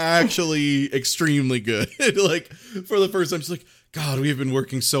is actually extremely good. Like for the first time, she's like, God, we have been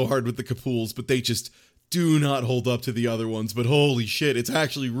working so hard with the Kapuls, but they just do not hold up to the other ones, but holy shit, it's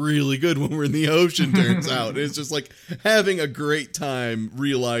actually really good when we're in the ocean, turns out. It's just like having a great time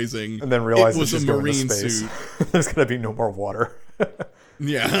realizing, and then realizing it was a marine suit. There's going to be no more water.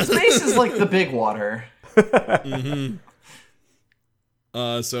 Yeah. Space is like the big water. Mm-hmm.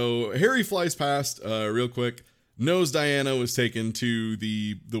 So Harry flies past real quick, knows Diana was taken to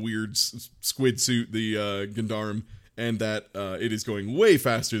the weird squid suit, the Gundam, and that it is going way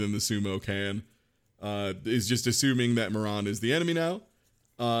faster than the sumo can. Is just assuming that Moran is the enemy now.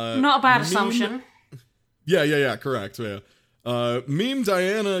 Not a bad assumption. Yeah, correct. Yeah. Meme,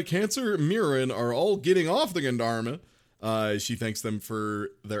 Diana, Cancer, Mirren are all getting off the Gundam. She thanks them for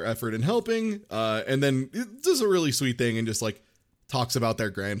their effort in helping, and then it does a really sweet thing and just like talks about their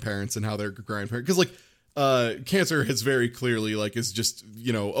grandparents and how their grandparents, because like Cancer has very clearly like is just,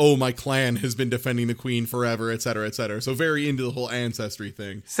 you know, oh, my clan has been defending the queen forever, etc., etc. So very into the whole ancestry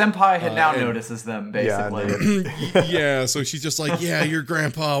thing. Senpai had now notices them basically. Yeah, so she's just like, yeah, your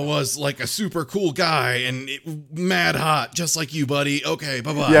grandpa was like a super cool guy and mad hot, just like you, buddy. Okay,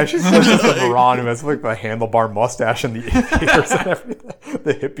 bye bye. Yeah, she's such a Moran who has like the handlebar mustache and the ears and everything,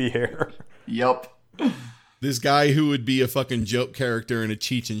 the hippie hair. Yup. This guy who would be a fucking joke character in a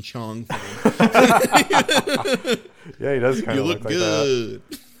Cheech and Chong film. Yeah, he does kind of look like good.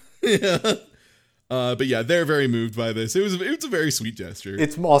 That. Yeah. But yeah, they're very moved by this. It was a very sweet gesture.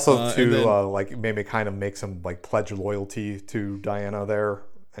 It's also like maybe kind of makes him like pledge loyalty to Diana there,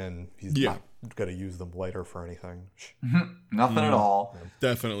 and he's not going to use them later for anything. Nothing at all.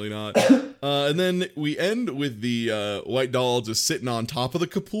 Definitely not. And then we end with the white doll just sitting on top of the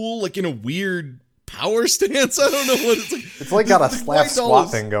Kapool, like in a weird power stance. I don't know what it's like. It's like got a slap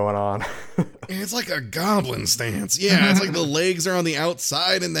squat thing going on. It's like a goblin stance. Yeah, it's like the legs are on the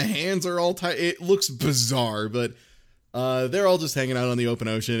outside and the hands are all tight. It looks bizarre, but they're all just hanging out on the open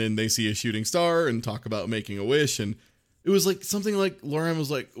ocean and they see a shooting star and talk about making a wish. And it was like something like Lauren was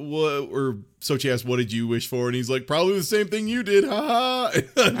like, "What?" Or Sochi asked, "What did you wish for?" And he's like, "Probably the same thing you did." Haha. I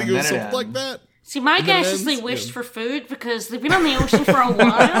think it was something like that. See, my guess is they wished for food because they've been on the ocean for a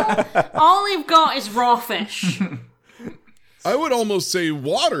while. All they've got is raw fish. I would almost say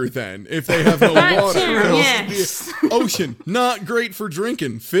water then, if they have no water. Too, yes. The ocean, not great for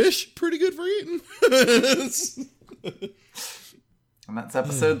drinking. Fish, pretty good for eating. And that's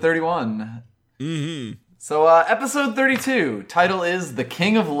episode 31. Mm-hmm. So episode 32, title is The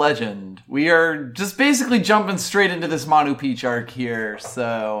King of Legend. We are just basically jumping straight into this Manu Peach arc here,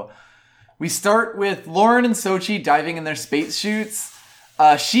 so... We start with Lauren and Sochi diving in their spacesuits.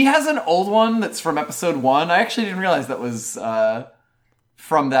 She has an old one that's from episode 1. I actually didn't realize that was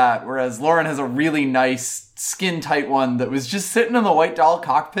from that, whereas Lauren has a really nice skin-tight one that was just sitting in the white doll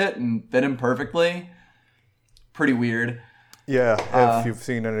cockpit and fit him perfectly. Pretty weird. Yeah, if you've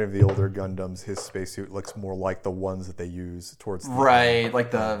seen any of the older Gundams, his spacesuit looks more like the ones that they use towards the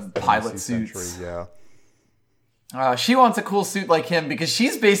like the pilot suits. Century, yeah. She wants a cool suit like him because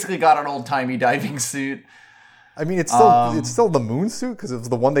she's basically got an old-timey diving suit. I mean, it's still the moon suit because it was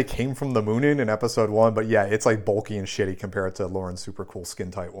the one they came from the moon in episode 1. But yeah, it's like bulky and shitty compared to Lauren's super cool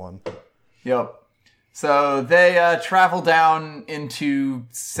skin-tight one. Yep. So they travel down into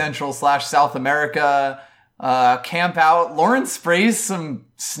Central/South America, camp out. Lauren sprays some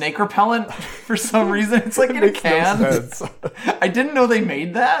snake repellent for some reason. It's like in a can. No sense. I didn't know they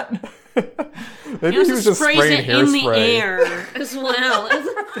made that. Maybe he was just spraying hairspray in the air as well.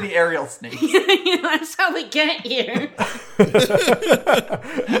 The aerial snakes. Yeah, that's how they get here.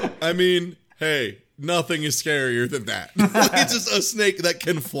 I mean, hey, nothing is scarier than that. It's just a snake that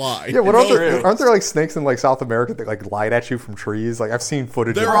can fly. Yeah, aren't there like snakes in like South America that like glide at you from trees? Like I've seen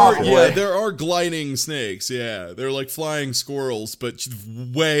footage there of that. There are gliding snakes, yeah. They're like flying squirrels, but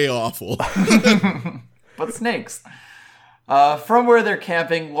way awful. But snakes. From where they're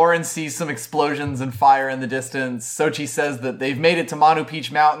camping, Lauren sees some explosions and fire in the distance. Sochi says that they've made it to Manu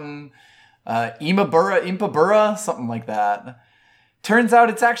Peach Mountain. Impabura, something like that. Turns out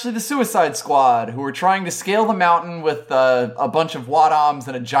it's actually the Suicide Squad, who are trying to scale the mountain with a bunch of Wadams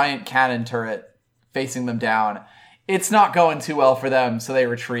and a giant cannon turret facing them down. It's not going too well for them, so they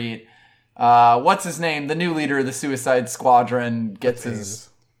retreat. What's his name? The new leader of the Suicide Squadron gets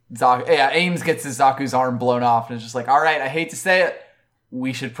Ames gets his Zaku's arm blown off and is just like, all right, I hate to say it,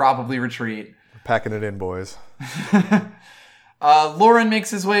 we should probably retreat. Packing it in, boys. Lauren makes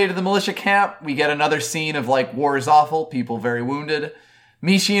his way to the militia camp. We get another scene of like, war is awful, people very wounded.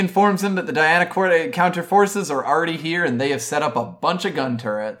 Mishi informs him that the Diana counter forces are already here and they have set up a bunch of gun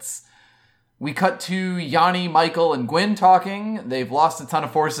turrets. We cut to Yanni, Michael, and Gwen talking. They've lost a ton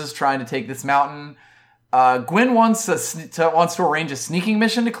of forces trying to take this mountain. Gwen wants to arrange a sneaking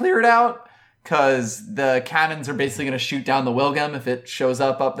mission to clear it out. because the cannons are basically going to shoot down the Wilgem if it shows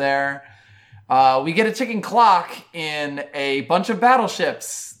up there. We get a ticking clock in a bunch of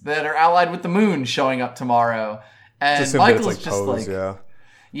battleships that are allied with the moon showing up tomorrow. And Michael's just Pose, like...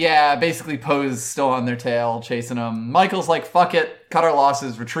 Yeah, basically Poe's still on their tail, chasing them. Michael's like, fuck it, cut our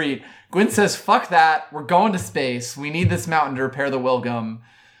losses, retreat. Gwyn says, fuck that, we're going to space. We need this mountain to repair the Wilgem.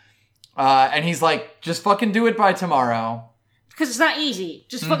 And he's like, just fucking do it by tomorrow. Because it's that easy.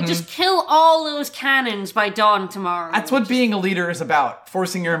 Just kill all those cannons by dawn tomorrow. That's what being a leader is about.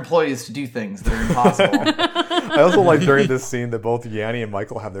 Forcing your employees to do things that are impossible. I also like during this scene that both Yanni and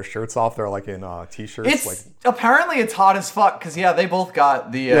Michael have their shirts off. They're like in t-shirts. Apparently it's hot as fuck because they both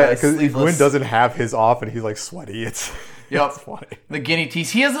got the because sleeveless. Gwyn doesn't have his off and he's like sweaty. It's funny. The guinea tees.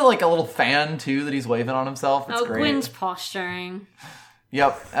 He has a little fan too that he's waving on himself. It's great. Gwyn's posturing.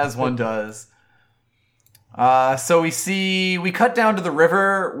 Yep, as one does. So we cut down to the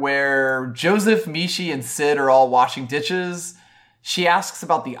river where Joseph, Mishi, and Sid are all washing dishes. She asks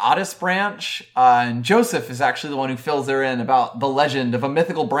about the Otis branch, and Joseph is actually the one who fills her in about the legend of a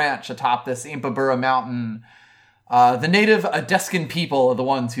mythical branch atop this Impabura mountain. The native Adescan people are the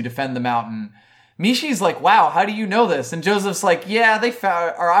ones who defend the mountain. Mishi's like, wow, how do you know this? And Joseph's like, yeah,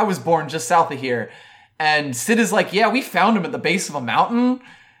 I was born just south of here. And Sid is like, yeah, we found him at the base of a mountain.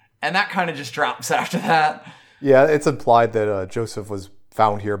 And that kind of just drops after that. Yeah, it's implied that Joseph was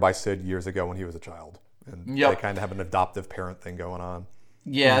found here by Sid years ago when he was a child. And they kind of have an adoptive parent thing going on.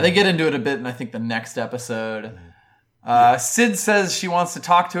 Yeah, they get into it a bit in, I think, the next episode. Sid says she wants to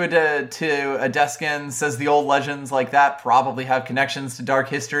talk to Adescan, says the old legends like that probably have connections to dark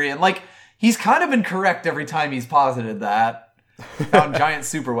history. And, he's kind of been correct every time he's posited that. Found giant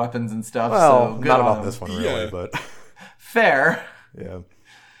super weapons and stuff, well, so good not on about him. this one, really, but... Fair. Yeah.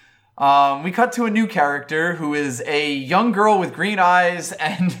 We cut to a new character who is a young girl with green eyes,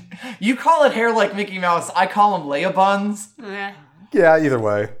 and you call it hair like Mickey Mouse. I call them Leia buns. Yeah, either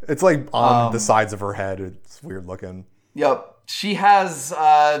way. It's on the sides of her head. It's weird looking. Yep. She has,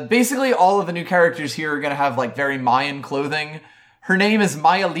 basically all of the new characters here are going to have, very Mayan clothing. Her name is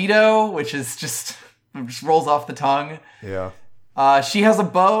Mayalito, which is just rolls off the tongue. Yeah. She has a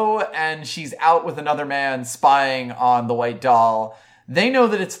bow, and she's out with another man spying on the White Doll. They know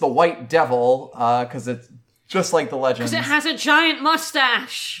that it's the White Devil, because it's just like the legends. Because it has a giant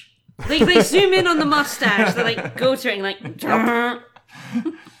mustache. They zoom in on the mustache. They go to it and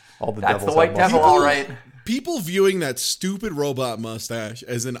All the That's the White Devil, all right. People viewing that stupid robot mustache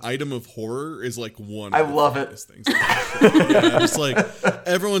as an item of horror is one. I love it. Things. Yeah, just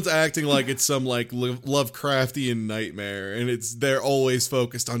everyone's acting like it's some Lovecraftian nightmare, and they're always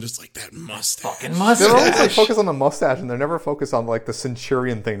focused on just that mustache. Fucking mustache. They're always focused on the mustache, and they're never focused on the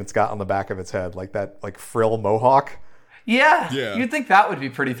centurion thing that's got on the back of its head, that frill mohawk. Yeah. Yeah. You'd think that would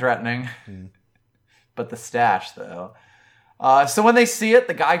be pretty threatening. But the stash, though. So when they see it,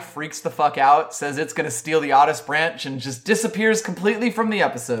 the guy freaks the fuck out, says it's going to steal the Otis branch, and just disappears completely from the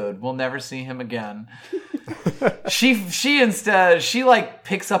episode. We'll never see him again. She instead,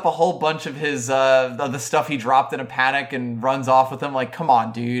 picks up a whole bunch of his, the stuff he dropped in a panic and runs off with him. Come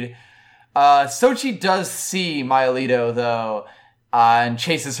on, dude. Sochi does see Mayalito, though, and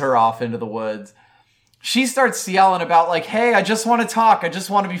chases her off into the woods. She starts yelling about, hey, I just want to talk. I just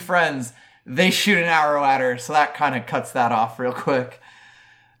want to be friends. They shoot an arrow at her, so that kind of cuts that off real quick.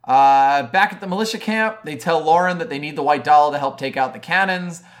 Back at the militia camp, they tell Lauren that they need the White Doll to help take out the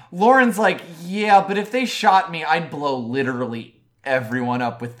cannons. Lauren's like, yeah, but if they shot me, I'd blow literally everyone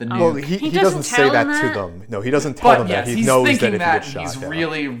up with the nuke. Well, he doesn't say that to them. No, he doesn't tell them that. He knows that if he gets shot. He's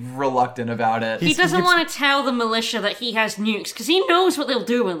really reluctant about it. He doesn't want to tell the militia that he has nukes, because he knows what they'll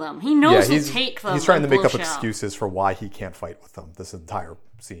do with them. He knows they'll take them. He's trying to make up excuses for why he can't fight with them, this entire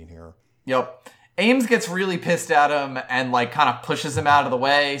scene here. Yep. Ames gets really pissed at him and kind of pushes him out of the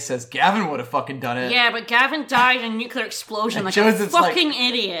way, says Gavin would have fucking done it. Yeah, but Gavin died in a nuclear explosion like a fucking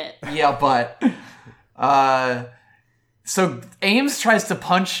idiot. Yeah, but so Ames tries to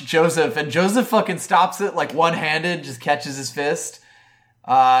punch Joseph, and Joseph fucking stops it one-handed, just catches his fist,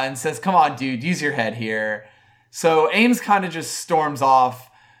 and says, come on, dude, use your head here. So Ames kind of just storms off.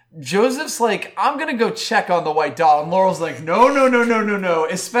 Joseph's like, I'm gonna go check on the White Doll, and Laurel's like, no,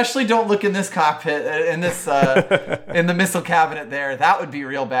 especially don't look in this cockpit, in this in the missile cabinet there. That would be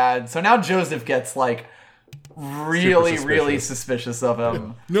real bad. So now Joseph gets really suspicious of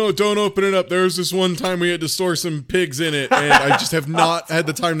him. No, don't open it up. There was this one time we had to store some pigs in it, and I just have not had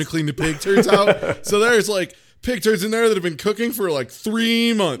the time to clean the pig turds out. So there's pig turds in there that have been cooking for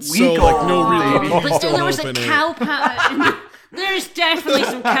 3 months. So no reason. But there was a cow pattern. There's definitely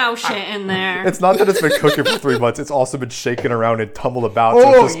some cow shit in there. It's not that it's been cooking for 3 months. It's also been shaken around and tumbled about. Oh,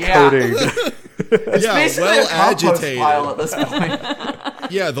 so it's just coating. It's basically well a compost agitated. pile at this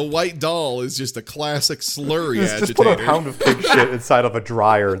point. Yeah, the white doll is just a classic slurry Just put a agitator. pound of pig shit inside of a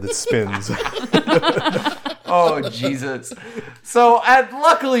dryer that spins. Oh, Jesus. So,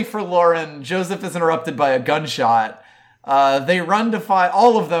 luckily for Lauren, Joseph is interrupted by a gunshot. They run to find,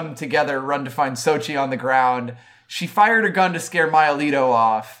 all of them together run to find Sochi on the ground. She fired a gun to scare Mayalito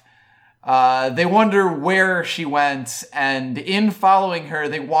off. They wonder where she went, and in following her,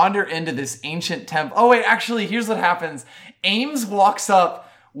 they wander into this ancient temple. Oh, wait, actually, here's what happens. Ames walks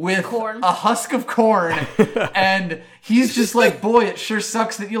up with corn. a husk of corn, and he's just like, boy, it sure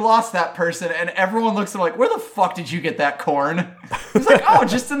sucks that you lost that person. And everyone looks at him like, where the fuck did you get that corn? He's like, oh,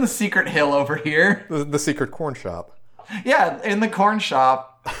 just in the secret hill over here. The secret corn shop. Yeah, in the corn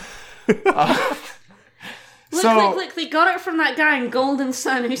shop. Look, they got it from that guy in Golden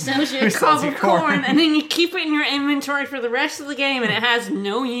Sun who sells you a Who sells cob you of corn. corn, and then you keep it in your inventory for the rest of the game, and it has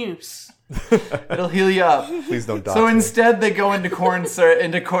no use. It'll heal you up. Please don't die. So instead, they go into corn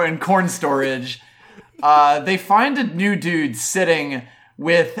storage. They find a new dude sitting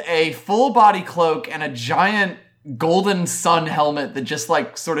with a full body cloak and a giant golden sun helmet that just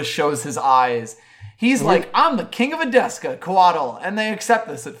like sort of shows his eyes. He's like, I'm the king of Edesca, Coatl, and they accept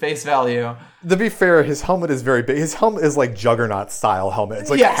this at face value. To be fair, his helmet is very big. His helmet is like Juggernaut style helmet. It's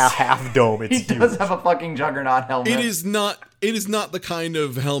like Yes. half dome. It's He huge. does have a fucking juggernaut helmet. It is not the kind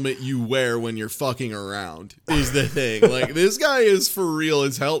of helmet you wear when you're fucking around, is the thing. Like, this guy is for real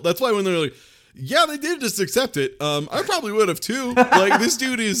as hell. That's why when they're like, yeah, they did just accept it. I probably would have too. Like, this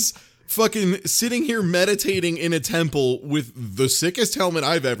dude is fucking sitting here meditating in a temple with the sickest helmet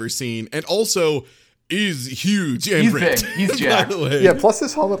I've ever seen, and also is huge and He's ripped. big. He's by jacked. the way. Yeah, plus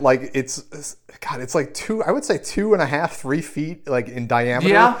this helmet, like, it's like 2.5, 3 feet, like, in diameter.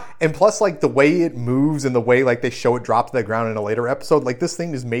 Yeah. And plus, like, the way it moves and the way, like, they show it drop to the ground in a later episode, like, this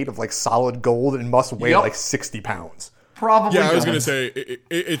thing is made of, like, solid gold and must weigh, Yep. like, 60 pounds. Probably. Yeah, I was does. gonna say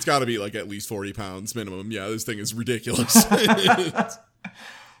it's got to be like at least 40 pounds minimum. Yeah, this thing is ridiculous.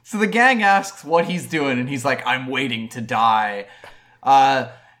 So the gang asks what he's doing, and he's like, I'm waiting to die.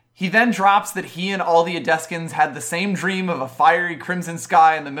 He then drops that he and all the Edeskins had the same dream of a fiery crimson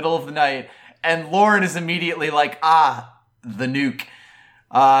sky in the middle of the night, and Lauren is immediately like, the nuke.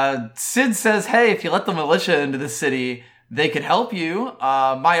 Sid says, hey, if you let the militia into the city, they could help you.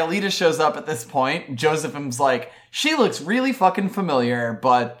 Mayalita shows up at this point. Joseph's like, she looks really fucking familiar,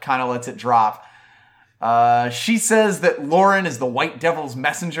 but kind of lets it drop. She says that Lauren is the White Devil's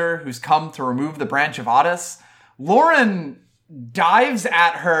messenger who's come to remove the branch of Otis. Lauren dives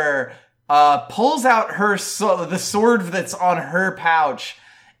at her, pulls out the sword that's on her pouch,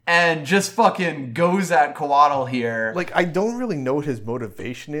 and just fucking goes at Coatl here. Like, I don't really know what his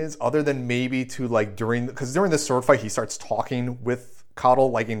motivation is, other than maybe to, like, during the sword fight, he starts talking with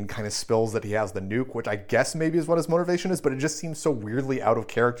Coatl, like, in kind of spills that he has the nuke, which I guess maybe is what his motivation is, but it just seems so weirdly out of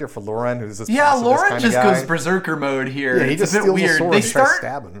character for Lauren, who's this pacifist Lauren kind just of guy. goes berserker mode here. Yeah, he It's just a bit steals weird. a sword and tries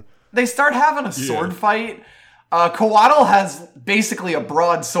stabbing. They start having a sword fight. Coatl has basically a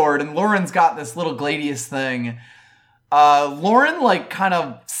broadsword, and Lauren's got this little gladius thing. Lauren, like, kind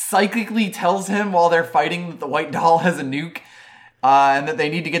of psychically tells him while they're fighting that the White Doll has a nuke, and that they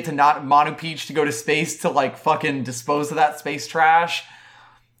need to get to Manu Peach to go to space to, like, fucking dispose of that space trash.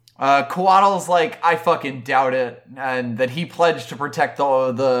 Coatl's like, I fucking doubt it, and that he pledged to protect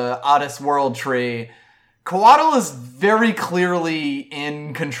the Otis World Tree. Coatl is very clearly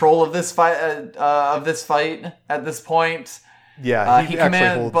in control of this fight. At this point, Yeah, he actually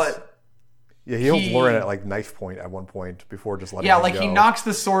commands, holds. but He holds Lauren at, like, knife point at one point before just letting him like, go. he knocks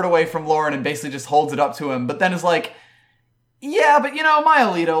the sword away from Lauren and basically just holds it up to him. But then is like, yeah, but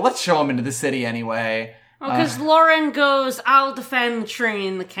Mayalito, let's show him into the city anyway. Because Lauren goes, I'll defend the tree,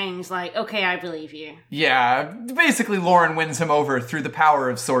 and the king's like, okay, I believe you. Yeah, basically Lauren wins him over through the power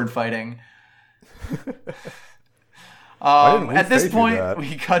of sword fighting. At this point,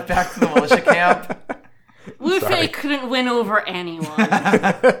 we cut back to the militia camp. Wu Fei couldn't win over anyone.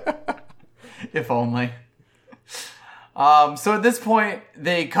 If only. So at this point,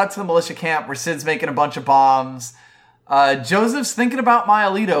 they cut to the militia camp where Sid's making a bunch of bombs. Joseph's thinking about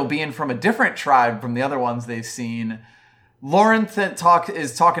Mayalito being from a different tribe from the other ones they've seen. Lauren is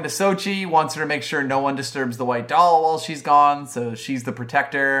talking to Sochi, wants her to make sure no one disturbs the White Doll while she's gone, so she's the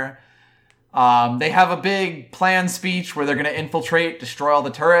protector. They have a big planned speech where they're going to infiltrate, destroy all the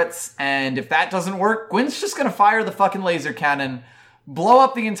turrets, and if that doesn't work, Gwyn's just going to fire the fucking laser cannon, blow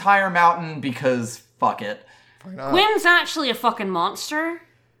up the entire mountain because fuck it. Gwyn's actually a fucking monster.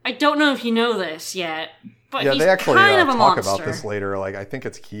 I don't know if you know this yet. But yeah, he's they actually kind of a talk monster. about this later. Like, I think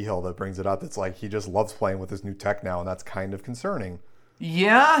it's Keyhill that brings it up. It's like he just loves playing with his new tech now, and that's kind of concerning.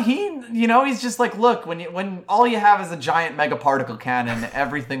 Yeah, he's just like, look, when all you have is a giant megaparticle cannon,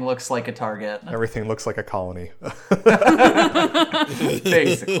 everything looks like a target. Everything looks like a colony.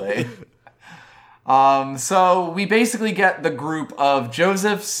 Basically. So we basically get the group of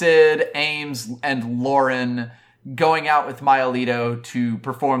Joseph, Sid, Ames, and Lauren going out with Mayalito to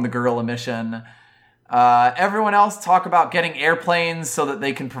perform the guerrilla mission. Everyone else talk about getting airplanes so that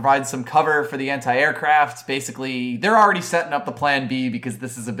they can provide some cover for the anti-aircraft. Basically, they're already setting up the plan B because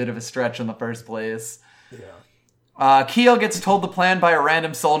this is a bit of a stretch in the first place. Yeah. Keel gets told the plan by a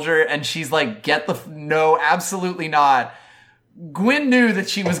random soldier, and she's like, no, absolutely not. Gwyn knew that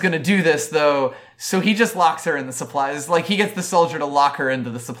she was going to do this, though, so he just locks her in the supplies. Like, he gets the soldier to lock her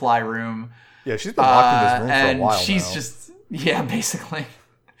into the supply room. Yeah, she's been locked in this room for a while she's now. just, yeah, basically.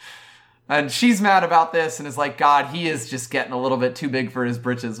 And she's mad about this and is like, God, he is just getting a little bit too big for his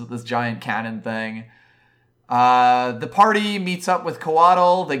britches with this giant cannon thing. The party meets up with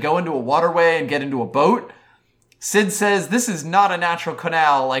Coatl. They go into a waterway and get into a boat. Sid says, this is not a natural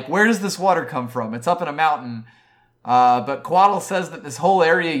canal. Like, where does this water come from? It's up in a mountain. But Coatl says that this whole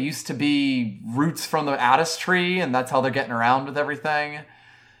area used to be roots from the Addis tree, and that's how they're getting around with everything.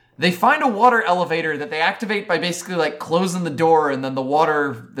 They find a water elevator that they activate by basically like closing the door, and then the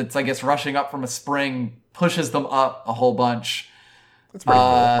water that's, I guess, rushing up from a spring pushes them up a whole bunch. That's pretty cool.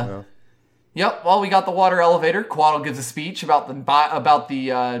 Yeah. Yep. Well, we got the water elevator. Coatl gives a speech about the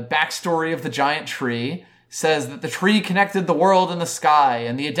backstory of the giant tree. Says that the tree connected the world and the sky,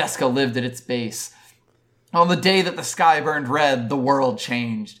 and the Edesca lived at its base. On the day that the sky burned red, the world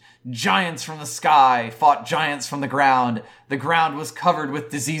changed. Giants from the sky fought giants from the ground. The ground was covered with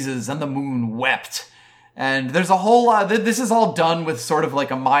diseases, and the moon wept. And there's a whole lot. This is all done with sort of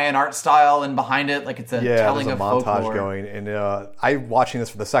like a Mayan art style, and behind it, like it's a telling there's a of montage folklore. going. And I'm watching this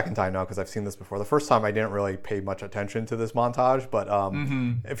for the second time now because I've seen this before. The first time I didn't really pay much attention to this montage, but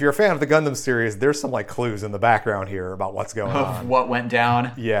if you're a fan of the Gundam series, there's some like clues in the background here about what's going Of on. what went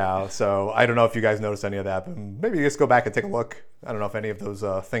down. Yeah, so I don't know if you guys noticed any of that, but maybe you just go back and take a look. I don't know if any of those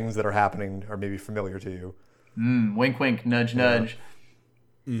things that are happening are maybe familiar to you. Wink, wink, nudge, nudge.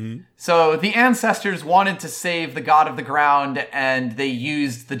 Mm-hmm. So the ancestors wanted to save the god of the ground, and they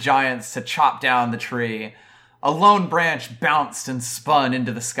used the giants to chop down the tree. A lone branch bounced and spun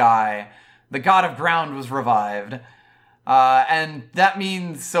into the sky. The god of ground was revived. And that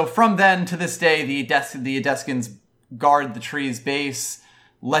means, so from then to this day, the Edescans guard the tree's base.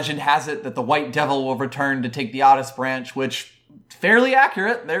 Legend has it that the White Devil will return to take the Addis branch, which, fairly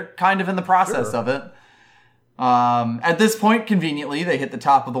accurate, they're kind of in the process of it. At this point, conveniently, they hit the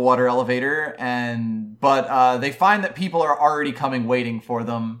top of the water elevator, but they find that people are already coming waiting for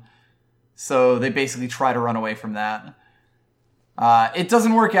them. So they basically try to run away from that. It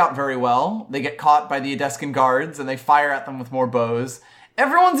doesn't work out very well. They get caught by the Edescan guards, and they fire at them with more bows.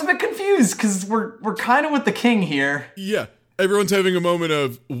 Everyone's a bit confused, because we're kind of with the king here. Yeah. Everyone's having a moment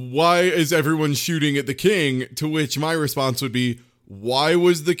of, why is everyone shooting at the king? To which my response would be, why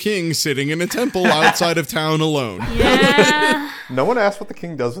was the king sitting in a temple outside of town alone? Yeah. No one asked what the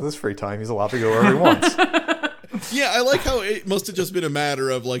king does with his free time. He's allowed to go wherever he wants. Yeah, I like how it must have just been a matter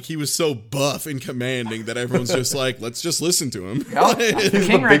of, like, he was so buff and commanding that everyone's just like, let's just listen to him. Yep. He's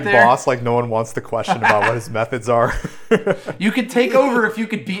King the right big there. boss. Like, no one wants to question about what his methods are. You could take over if you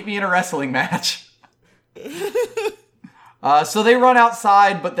could beat me in a wrestling match. So they run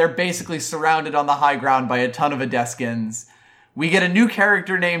outside, but they're basically surrounded on the high ground by a ton of Edescans. We get a new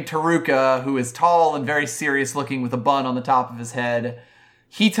character named Taruka, who is tall and very serious looking with a bun on the top of his head.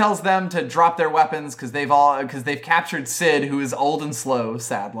 He tells them to drop their weapons because they've captured Sid, who is old and slow,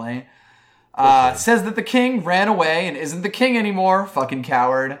 sadly. Says that the king ran away and isn't the king anymore. Fucking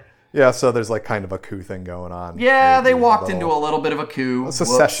coward. Yeah, so there's like kind of a coup thing going on. Yeah, Maybe they walked into a little bit of a coup. a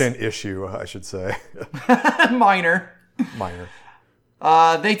secession issue, I should say. Minor. Minor.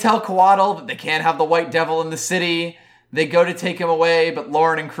 They tell Coatl that they can't have the White Devil in the city. They go to take him away, but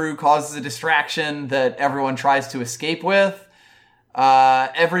Lauren and crew causes a distraction that everyone tries to escape with.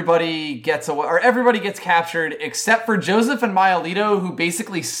 Everybody gets away, or everybody gets captured except for Joseph and Mayalito, who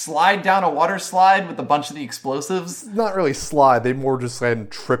basically slide down a water slide with a bunch of the explosives. Not really slide. They more just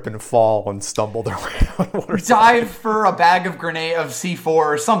trip and fall and stumble their way down water. Dive for a bag of C4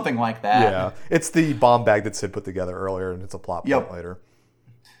 or something like that. Yeah, it's the bomb bag that Sid put together earlier, and it's a plot point later.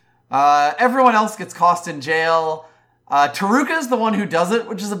 Everyone else gets caught in jail. Taruka's the one who does it,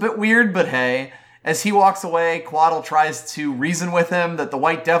 which is a bit weird, but hey. As he walks away, Coatl tries to reason with him that the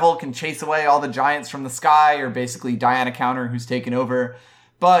White Devil can chase away all the giants from the sky, or basically Diana Counter, who's taken over.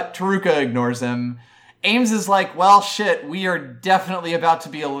 But Taruka ignores him. Ames is like, well, shit, we are definitely about to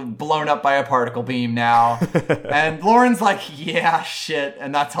be blown up by a particle beam now. And Lauren's like, yeah, shit.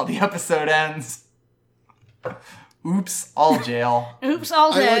 And that's how the episode ends. Oops, all jail. Oops,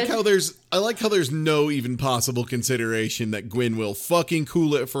 all dead. I like how there's no even possible consideration that Gwyn will fucking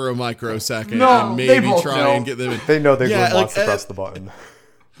cool it for a microsecond and maybe try and get them in. They know that Gwyn wants to press the button.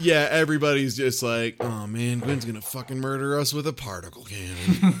 Yeah, everybody's just like, oh man, Gwyn's gonna fucking murder us with a particle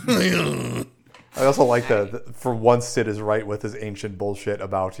cannon. I also like that for once Sid is right with his ancient bullshit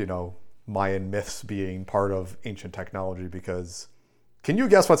about, Mayan myths being part of ancient technology, because can you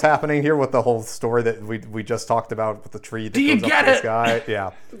guess what's happening here with the whole story that we just talked about with the tree that goes up to the sky?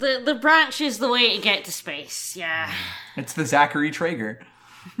 Yeah. The branch is the way to get to space, yeah. It's the Zachary Traeger.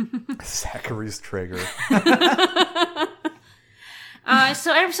 Zachary's trigger.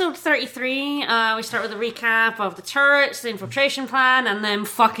 So episode 33, we start with a recap of the turrets, the infiltration plan, and them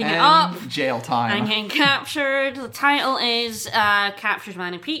fucking it up. Jail time. And getting captured. The title is Captures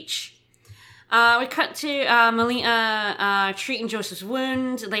Manu Peach. We cut to Melita treating Joseph's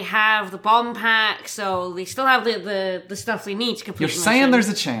wound. They have the bomb pack, so they still have the stuff they need to complete the mission. You're saying there's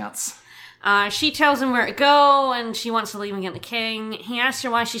a chance. She tells him where to go, and she wants to leave and get the king. He asks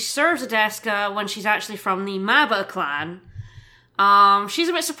her why she serves Adeska when she's actually from the Maba clan. She's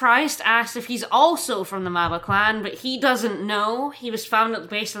a bit surprised, asked if he's also from the Maba clan, but he doesn't know. He was found at the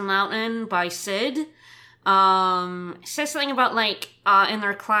base of the mountain by Sid. Says something about, in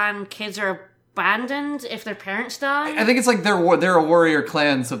their clan, kids are abandoned if their parents die. I think it's like they're a warrior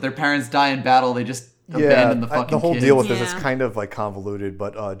clan, so if their parents die in battle, they just abandon the fucking the whole kids. deal with this is kind of convoluted,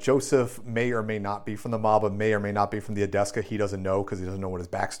 but Joseph may or may not be from the Maba, may or may not be from the Adeska. He doesn't know because he doesn't know what his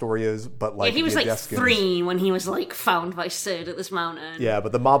backstory is. But he was 3 when he was found by Sid at this mountain. Yeah,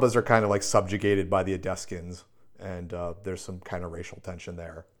 but the Mabas are kind of subjugated by the Adeskins, and there's some kind of racial tension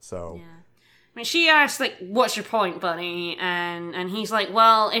there. So. Yeah. I mean, she asks, what's your point, buddy? And he's like,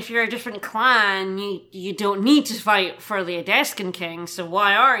 well, if you're a different clan, you don't need to fight for the Adescan king, so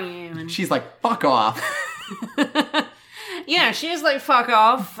why are you? And she's like, fuck off. Yeah, she is like, fuck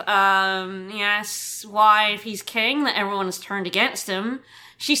off. Yes, why, if he's king, that everyone has turned against him.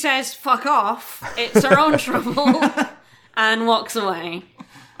 She says, fuck off, it's her own trouble, and walks away.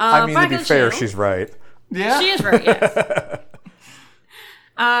 To be fair, she's right. Yeah? She is right, yes.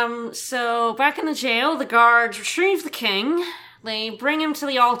 So back in the jail, the guards retrieve the king. They bring him to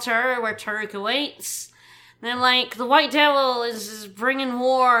the altar where Taruka waits. They're like, the White Devil is bringing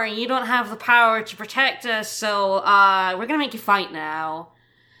war. You don't have the power to protect us, so we're gonna make you fight now.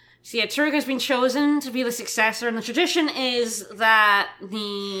 So yeah, Taruka's been chosen to be the successor, and the tradition is that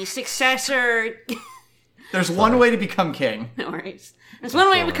the successor... There's one way to become king. No worries. There's one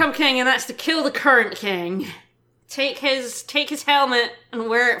way to become king, and that's to kill the current king. Take his helmet and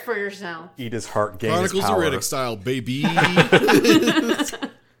wear it for yourself. Eat his heart, gain his power. Chronicles of Riddick style, baby.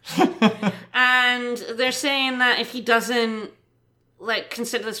 And they're saying that if he doesn't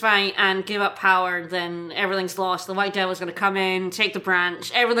consider this fight and give up power, then everything's lost. The White Devil's going to come in, take the branch,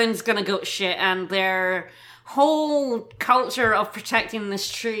 everything's going to go to shit, and their whole culture of protecting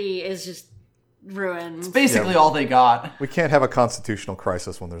this tree is just ruined. It's basically all they got. We can't have a constitutional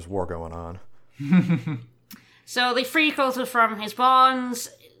crisis when there's war going on. So they free Koto from his bonds,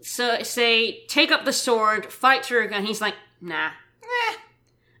 so say, take up the sword, fight Taruka, and he's like, nah.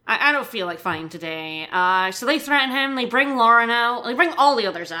 I don't feel like fighting today. So they threaten him, they bring Lauren out, they bring all the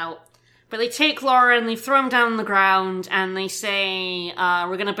others out, but they take Lauren, they throw him down on the ground, and they say,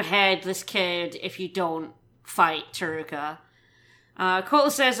 we're gonna behead this kid if you don't fight Taruka. Koto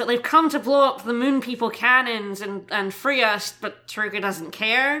says that they've come to blow up the Moon People cannons and free us, but Taruka doesn't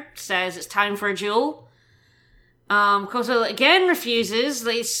care, says it's time for a duel. Koto again refuses.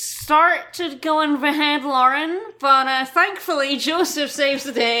 They start to go and behead Lauren, but thankfully Joseph saves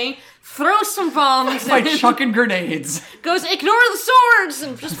the day, throws some bombs, by chucking grenades. Goes, ignore the swords,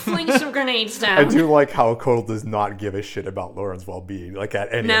 and just flings some grenades down. I do like how Koto does not give a shit about Lauren's well-being, at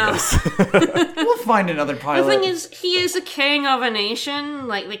any of this. We'll find another pilot. The thing is, he is a king of a nation.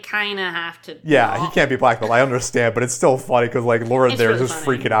 They kind of have to. Yeah, he can't be blackmailed. I understand, but it's still funny because Lauren there is just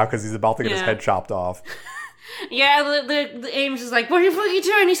freaking out because he's about to get his head chopped off. Yeah, the Ames is like, what are you fucking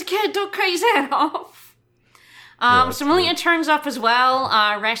doing? He's a kid, don't cut his head off. So Melita turns up as well,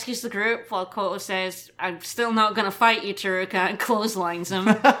 rescues the group, while Koto says, I'm still not gonna fight you, Taruka, and clotheslines him.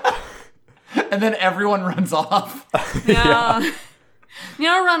 And then everyone runs off. Yeah.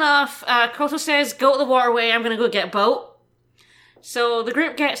 Run off. Koto says, go to the waterway, I'm gonna go get a boat. So the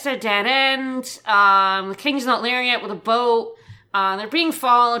group gets to a dead end. The king's not there yet with a boat. They're being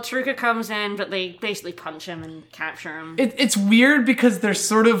followed. Taruka comes in, but they basically punch him and capture him. It's weird because they're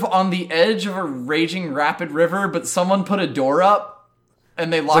sort of on the edge of a raging rapid river, but someone put a door up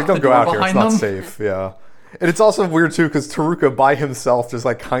and they lock the door behind them. It's not safe, yeah. And it's also weird too because Taruka by himself just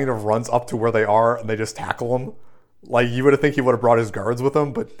like kind of runs up to where they are and they just tackle him. Like you would think he would have brought his guards with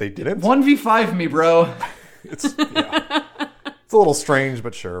him, but they didn't. 1v5 me, bro. It's a little strange,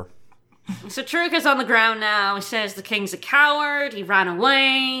 but sure. So Taruka's on the ground now. He says the king's a coward. He ran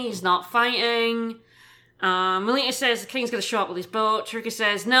away. He's not fighting. Melita says the king's going to show up with his boat. Taruka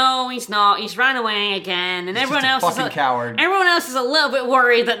says no, he's not. He's ran away again. And everyone else is coward. Everyone else is a little bit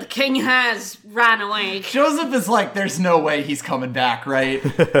worried that the king has ran away. Joseph is like, there's no way he's coming back, right?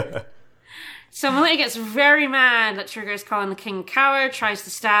 So Melita gets very mad that Taruka is calling the king a coward, tries to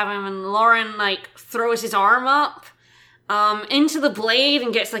stab him, and Lauren throws his arm up into the blade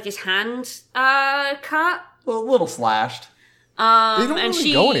and gets his hand cut. A little slashed. They don't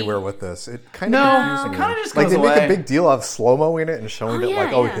really go anywhere with this. It kind of confusing. Kind of just goes away. They make a big deal of slow-mo in it and showing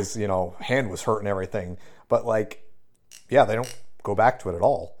his hand was hurt and everything. But they don't go back to it at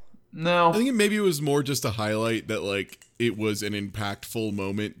all. No. I think maybe it was more just to highlight that it was an impactful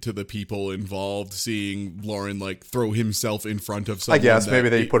moment to the people involved, seeing Lauren throw himself in front of someone. I guess maybe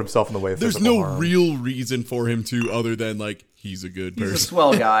they put himself in the way of there's physical no harm. real reason for him to, other than he's a good person. He's a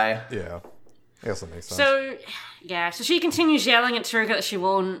swell guy. Yeah. I guess that makes sense. So she continues yelling at Taruka that she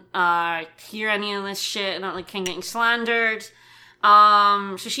won't hear any of this shit, not the king getting slandered.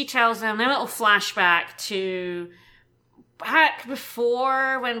 So she tells them, a little flashback to back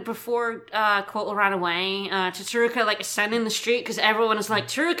before Kotal ran away, to Taruka ascending the street, because everyone is like,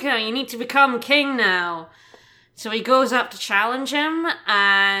 Taruka, you need to become king now. So he goes up to challenge him,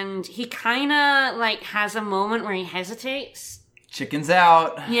 and he kind of has a moment where he hesitates. Chicken's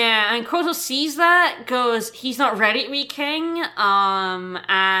out. Yeah, and Kotal sees that, goes, he's not ready to be king,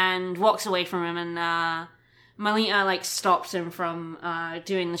 and walks away from him, and Melita stops him from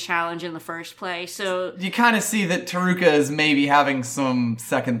doing the challenge in the first place. So you kind of see that Taruka is maybe having some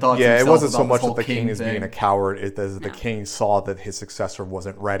second thoughts. Yeah, it wasn't so much that the king is being a coward. The king saw that his successor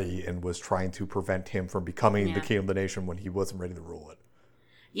wasn't ready and was trying to prevent him from becoming the king of the nation when he wasn't ready to rule it.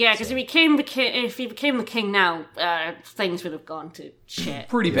 Yeah, because if he became the king now, things would have gone to shit.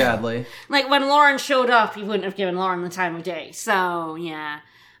 Pretty badly. When Lauren showed up, he wouldn't have given Lauren the time of day. So, yeah.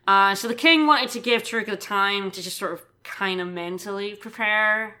 So the king wanted to give Taruka the time to just sort of kind of mentally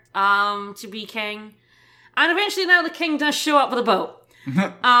prepare to be king. And eventually now the king does show up with a boat.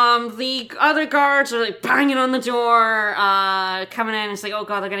 The other guards are banging on the door, coming in. It's oh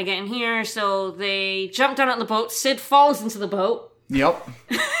god, they're going to get in here. So they jump down on the boat. Sid falls into the boat. Yep.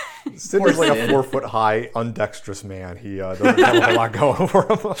 Sid is a 4-foot-high, undexterous man. He doesn't have a lot going for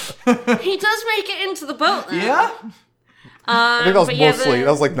him. He does make it into the boat, though. Yeah? I think that was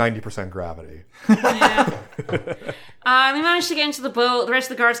that was 90% gravity. Yeah. They manage to get into the boat. The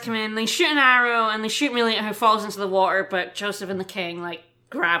rest of the guards come in. They shoot an arrow, and they shoot Melita, who falls into the water, but Joseph and the king,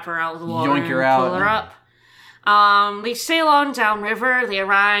 grab her out of the water and pull her up. They sail on downriver. They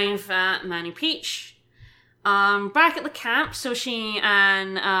arrive at Manu Peach. Back at the camp, Sochi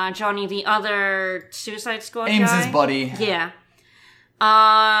and Johnny, the other Suicide Squad guy. Ames's buddy. Yeah.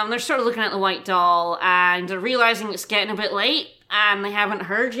 They're sort of looking at the white doll, and they're realizing it's getting a bit late, and they haven't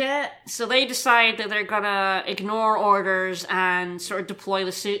heard yet. So they decide that they're gonna ignore orders and sort of deploy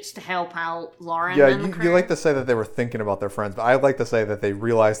the suits to help out Lauren. Yeah, and the crew. You like to say that they were thinking about their friends, but I'd like to say that they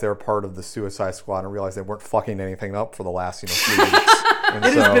realized they were part of the Suicide Squad and realized they weren't fucking anything up for the last 3 weeks. And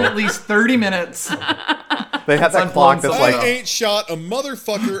it has been at least 30 minutes. They had that clock that's I ain't shot a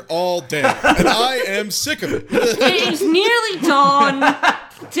motherfucker all day, and I am sick of it. It is nearly dawn.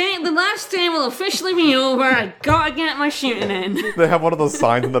 The last day will officially be over. I gotta get my shooting in. They have one of those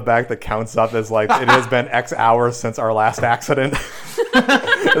signs in the back that counts up as it has been X hours since our last accident.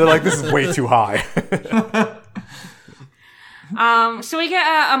 And they're like, this is way too high. So we get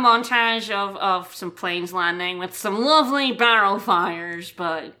a montage of some planes landing with some lovely barrel fires,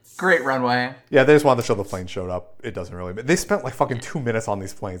 but... Great runway. Yeah, they just wanted to show the plane showed up. It doesn't really matter. They spent fucking 2 minutes on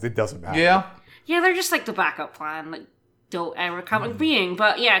these planes. It doesn't matter. Yeah. Yeah, they're just the backup plan that don't ever come into being.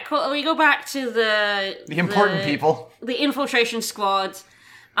 But yeah, we go back to the important people. The infiltration squad.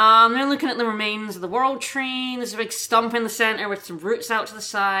 They're looking at the remains of the World Tree. There's a big stump in the center with some roots out to the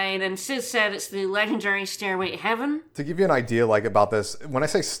side, and Sid said it's the legendary Stairway to Heaven. To give you an idea, about this, when I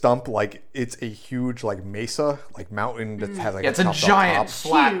say stump, it's a huge, mountain that has, it's a giant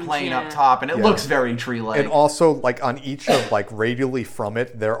flat plane up top, and it looks very tree-like. And also, on each of, radially from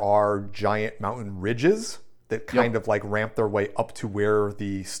it, there are giant mountain ridges that kind of, ramp their way up to where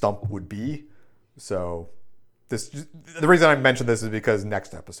the stump would be. So... the reason I mentioned this is because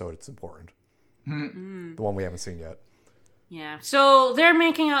next episode it's important. The one we haven't seen yet. Yeah, so they're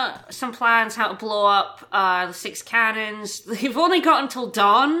making some plans how to blow up the 6 cannons. They've only got until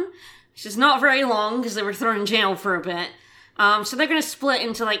dawn, which is not very long because they were thrown in jail for a bit. So they're going to split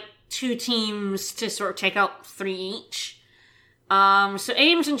into like 2 teams to sort of take out 3 each. So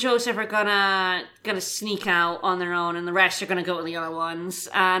Ames and Joseph are gonna sneak out on their own, and the rest are gonna go with the other ones.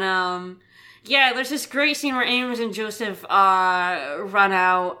 And yeah, there's this great scene where Ames and Joseph run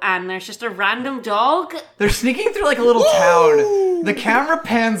out, and there's just a random dog. They're sneaking through like a little town. The camera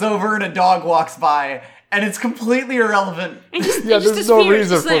pans over and a dog walks by, and it's completely irrelevant. There's no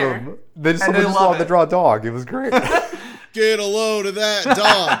reason for them. They just wanted to draw a dog. It was great. Get a load of that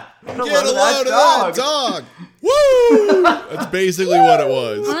dog. Get a load of that dog. Woo! That's basically what it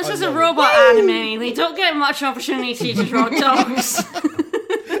was. Well, this is a robot anime. They don't get much opportunity to draw dogs.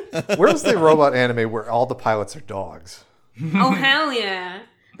 Where's the robot anime where all the pilots are dogs? Oh, hell yeah.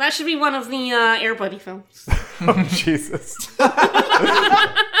 That should be one of the Air Buddy films. Oh, Jesus.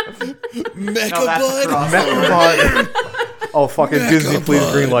 Mechabud. Oh, fucking Disney, please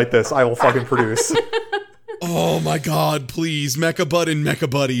greenlight this. I will fucking produce. Oh my god, please. Mechabud and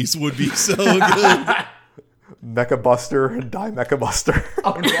Mechabuddies would be so good. Mechabuster and Die Mechabuster.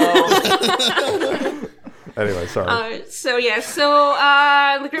 Oh no. Anyway, sorry.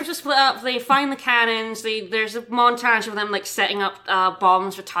 The groups are split up. They find the cannons. There's a montage of them like setting up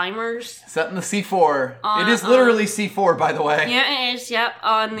bombs or timers. Setting the C4. It is literally C4, by the way. Yeah, it is. Yep,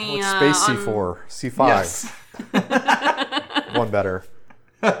 on the Space C4, C5. Yes. One better.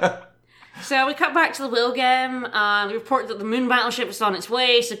 So we cut back to the wheel game. They report that the moon battleship is on its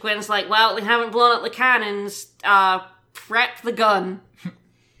way. So Gwen's like, well, they haven't blown up the cannons. Prep the gun.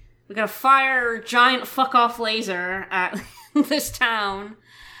 We're gonna fire a giant fuck-off laser at this town.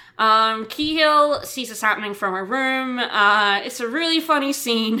 Kihil sees this happening from her room. It's a really funny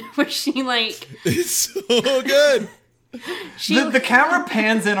scene where she, like... It's so good! The camera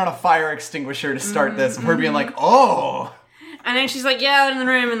pans in on a fire extinguisher to start this, and her being like, oh... And then she's like, yeah, in the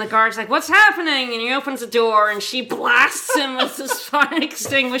room, and the guard's like, what's happening? And he opens the door, and she blasts him with this fire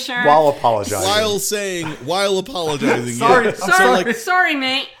extinguisher. While apologizing. While apologizing. Sorry,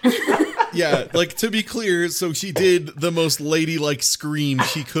 mate. Yeah, like, to be clear, so she did the most ladylike scream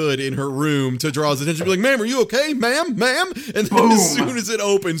she could in her room to draw his attention. Be like, ma'am, are you okay? Ma'am? And then as soon as it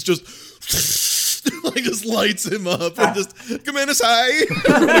opens, just... like, just lights him up and just, come in, aside,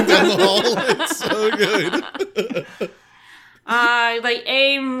 running down the hall. It's so good.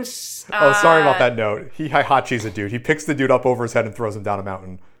 Ames... sorry about that note. He Heihachi's a dude. He picks the dude up over his head and throws him down a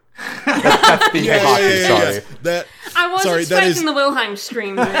mountain. That's the Heihachi, sorry. I was expecting the Wilhelm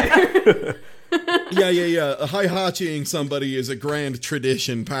scream there. Yeah. Heihachiing somebody is a grand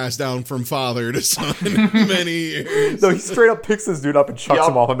tradition passed down from father to son many years. No, he straight up picks this dude up and chucks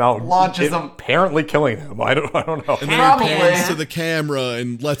him off a mountain. Launches him. Apparently killing him. I don't know. And then he pans to the camera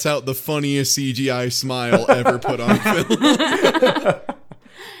and lets out the funniest CGI smile ever put on film.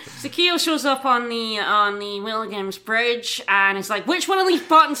 Sakio shows up on the Williams Bridge and is like, which one of these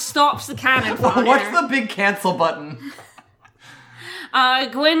buttons stops the cannon fire? What's the big cancel button?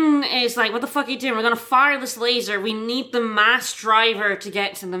 Gwen is like, what the fuck are you doing? We're gonna fire this laser. We need the mass driver to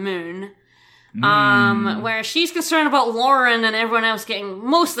get to the moon. Where she's concerned about Lauren and everyone else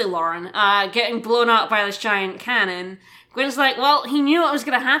mostly Lauren, getting blown up by this giant cannon. Gwen's like, well, he knew what was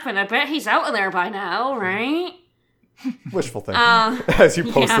gonna happen. I bet he's out of there by now, right? Wishful thinking. As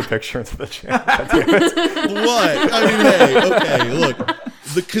you post the picture into the channel. What? I mean, hey, okay, look.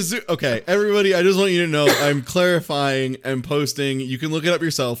 The kazoo. Okay, everybody, I just want you to know I'm clarifying and posting. You can look it up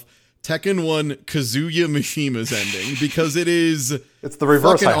yourself. Tekken 1 Kazuya Mishima's ending because it's the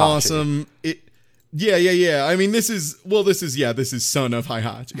reverse fucking Heihachi. awesome. Yeah. I mean, this is son of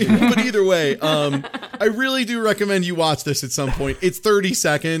Heihachi. But either way, I really do recommend you watch this at some point. It's 30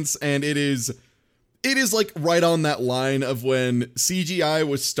 seconds and it is like right on that line of when CGI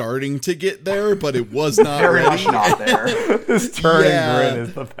was starting to get there, but it was not very ready. much not there. His turning grin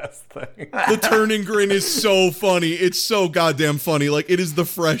is the best thing. The turning grin is so funny. It's so goddamn funny. Like, it is the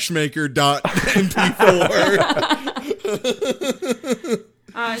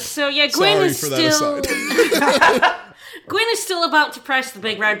freshmaker.mp4. So yeah, Gwen is still about to press the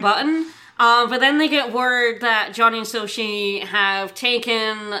big red button. But then they get word that Johnny and Soshi have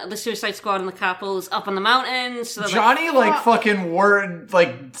taken the Suicide Squad and the couples up on the mountain. So Johnny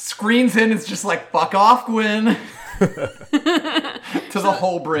screens in. It's just like, fuck off, Gwen. To the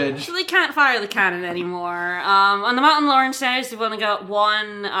whole bridge. So they can't fire the cannon anymore. On the mountain, Lauren says they've only got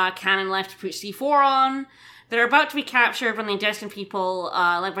one cannon left to put C4 on. They're about to be captured when the Destined people,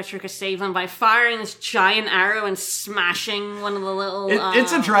 led by Truka, save them by firing this giant arrow and smashing one of the little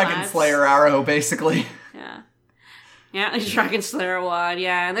It's a Dragon lads. Slayer arrow, basically. Yeah. Yeah, like Dragon Slayer one,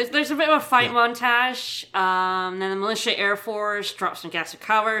 yeah. There's a bit of a fight montage. Then the Militia Air Force drops some gas to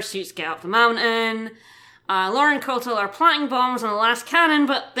cover, suits get up the mountain. Laura and Kotal are planting bombs on the last cannon,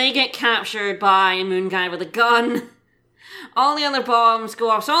 but they get captured by a moon guy with a gun. All the other bombs go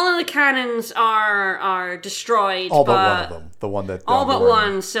off, so all of the cannons are destroyed. All but one of them. The one that... all but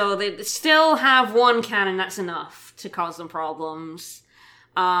one, so they still have one cannon that's enough to cause them problems.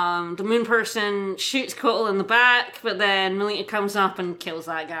 The moon person shoots Kotal in the back, but then Melita comes up and kills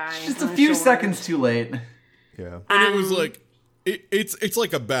that guy. Just a few seconds too late. Yeah. And it was like... It's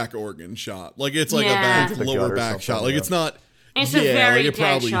like a back organ shot. Like, it's like a back, lower back shot. Like, it's not... It's a very like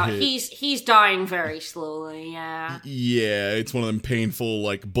dead shot. He's dying very slowly, yeah. Yeah, it's one of them painful,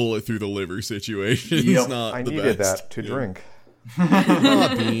 like, bullet through the liver situations. Yep. Not I the needed best. that to drink.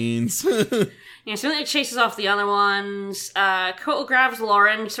 Beans. Yeah, so it chases off the other ones. Kotal grabs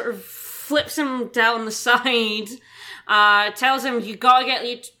Lauren, sort of flips him down the side, tells him, you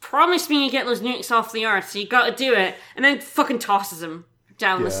promised me you get those nukes off the Earth, so you gotta do it, and then fucking tosses him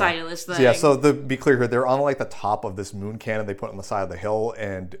down the side of this thing. So to be clear here, they're on like the top of this moon cannon they put on the side of the hill,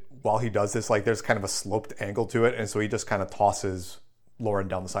 and while he does this, like there's kind of a sloped angle to it, and so he just kind of tosses Lauren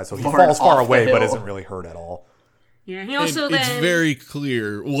down the side, so he falls far away but isn't really hurt at all. Yeah, he also It's very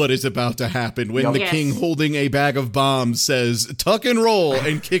clear what is about to happen when the king holding a bag of bombs says, tuck and roll,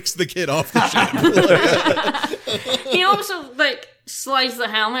 and kicks the kid off the ship. He also, like, slides the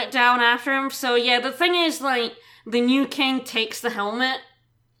helmet down after him, so yeah, the thing is, like, the new king takes the helmet.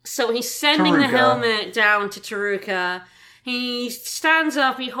 So he's sending the helmet down to Truka. He stands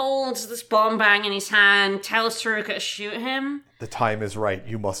up, he holds this bomb bang in his hand, tells Truka to shoot him. The time is right,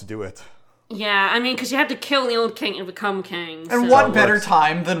 you must do it. Yeah, I mean, because you have to kill the old king to become king. And what better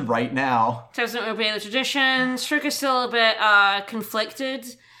time than right now? Tells him to obey the traditions. Truka's still a bit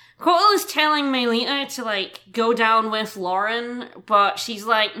conflicted. Kotal is telling Melita to, like, go down with Lauren, but she's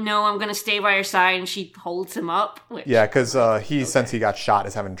like, no, I'm going to stay by her side, and she holds him up. Yeah, because since he got shot,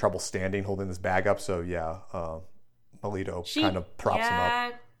 is having trouble standing, holding this bag up, so Melita kind of props him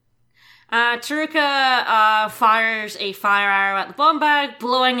up. Truka fires a fire arrow at the bomb bag,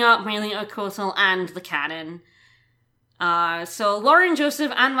 blowing up Melita, Kotal, and the cannon. So Lauren,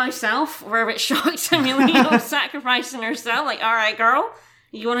 Joseph, and myself were a bit shocked at Melita sacrificing herself. Like, all right, girl.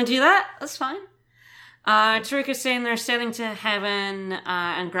 You want to do that? That's fine. Truka's saying they're sailing to heaven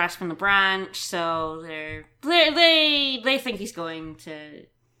and grasping the branch, so they think he's going to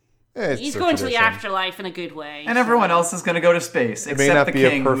the afterlife in a good way. And everyone else is going to go to space, except the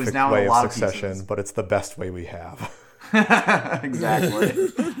king, who is now in a lot of pieces. But it's the best way we have. Exactly.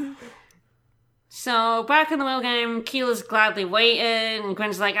 So, back in the wheel game, Keela's gladly waiting, and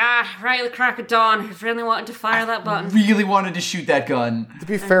Gwen's like, right at the crack of dawn, I really wanted to fire that button. Really wanted to shoot that gun. To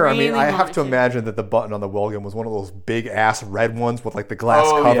be fair, I have to imagine that the button on the wheel game was one of those big-ass red ones with, like, the glass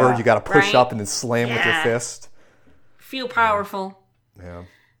cover. Yeah. You gotta push up and then slam with your fist. Feel powerful. Yeah.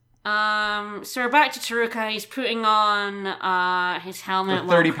 So we're back to Truka. He's putting on his helmet.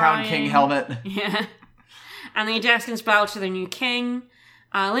 The 30-pound king helmet. Yeah. And the Adeskins bow to their new king.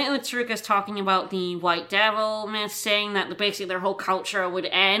 Later, Truka's talking about the White Devil myth, saying that basically their whole culture would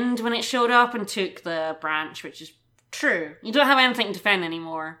end when it showed up and took the branch, which is true. You don't have anything to defend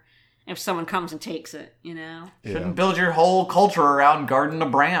anymore if someone comes and takes it, you know? Yeah. Shouldn't build your whole culture around guarding a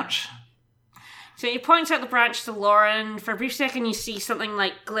branch. So he points out the branch to Lauren. For a brief second, you see something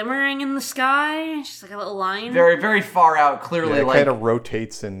like glimmering in the sky, just like a little line. Very, very far out, clearly. It kind of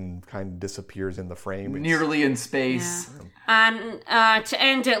rotates and kind of disappears in the frame. Nearly in space. Yeah. And to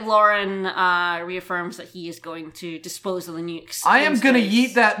end it, Lauren reaffirms that he is going to dispose of the nukes. I am going to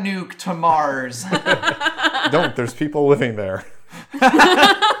yeet that nuke to Mars. Don't. There's people living there.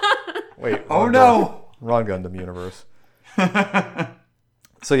 Wait. Oh, no. Wrong Gundam universe.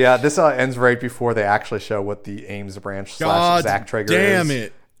 So yeah, this ends right before they actually show what the Ames branch / Zack Traeger is. Damn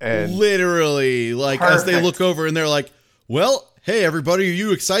it. And literally, like, perfect. As they look over and they're like, well, hey, everybody, are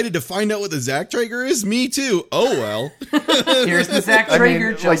you excited to find out what the Zack Traeger is? Me too. Oh, well. Here's the Zack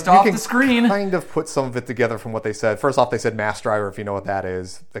Traeger just off the screen. Kind of put some of it together from what they said. First off, they said mass driver, if you know what that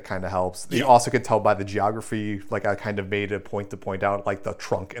is. That kind of helps. You also could tell by the geography, like I kind of made a point to point out, like the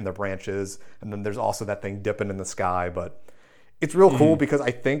trunk and the branches. And then there's also that thing dipping in the sky, but... It's real cool because I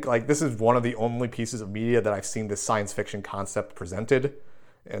think like this is one of the only pieces of media that I've seen this science fiction concept presented.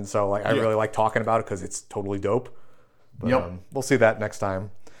 And so like I really like talking about it because it's totally dope. But we'll see that next time.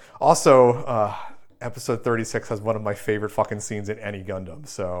 Also, episode 36 has one of my favorite fucking scenes in any Gundam.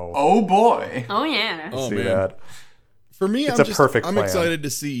 So Oh boy. Oh yeah. Oh see man. that. For me, It's a perfect I'm plan. excited to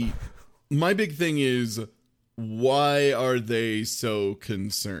see. My big thing is, why are they so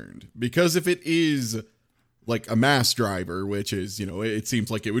concerned? Because if it is like a mass driver, which is, it seems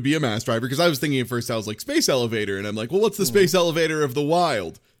like it would be a mass driver, because I was thinking at first I was like space elevator, and I'm like, well, what's the space elevator of the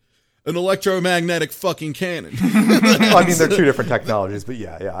wild? An electromagnetic fucking cannon. Well, I mean, they're two different technologies, but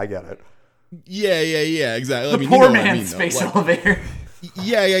yeah, I get it. Yeah, exactly. The poor man's space elevator.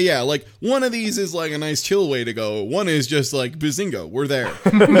 Yeah. Like, one of these is like a nice chill way to go. One is just like, bazinga, we're there.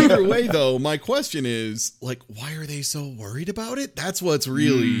 Either way, though, my question is, like, why are they so worried about it? That's what's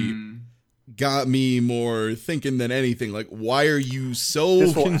really got me more thinking than anything. Like, why are you so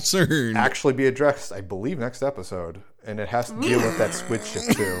This will concerned? actually be addressed, I believe, next episode. And it has to deal with that switch ship,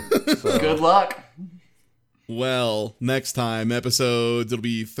 too. So. Good luck. Well, next time, episodes, it'll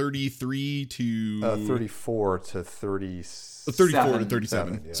be 33 to... 34 to 30. 34 to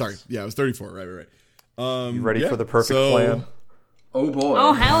 37. Yes. Sorry. Yeah, it was 34. Right. You ready for the perfect plan? Oh boy.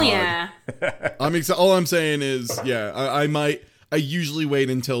 Oh hell yeah. I'm excited. All I'm saying is, I usually wait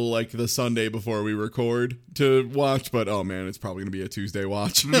until like the Sunday before we record to watch, but oh man, it's probably gonna be a Tuesday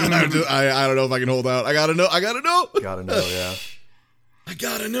watch. I don't know if I can hold out. I gotta know. Gotta know, yeah. I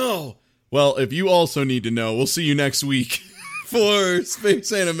gotta know. Well, if you also need to know, we'll see you next week for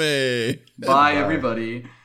Space Anime. Bye everybody.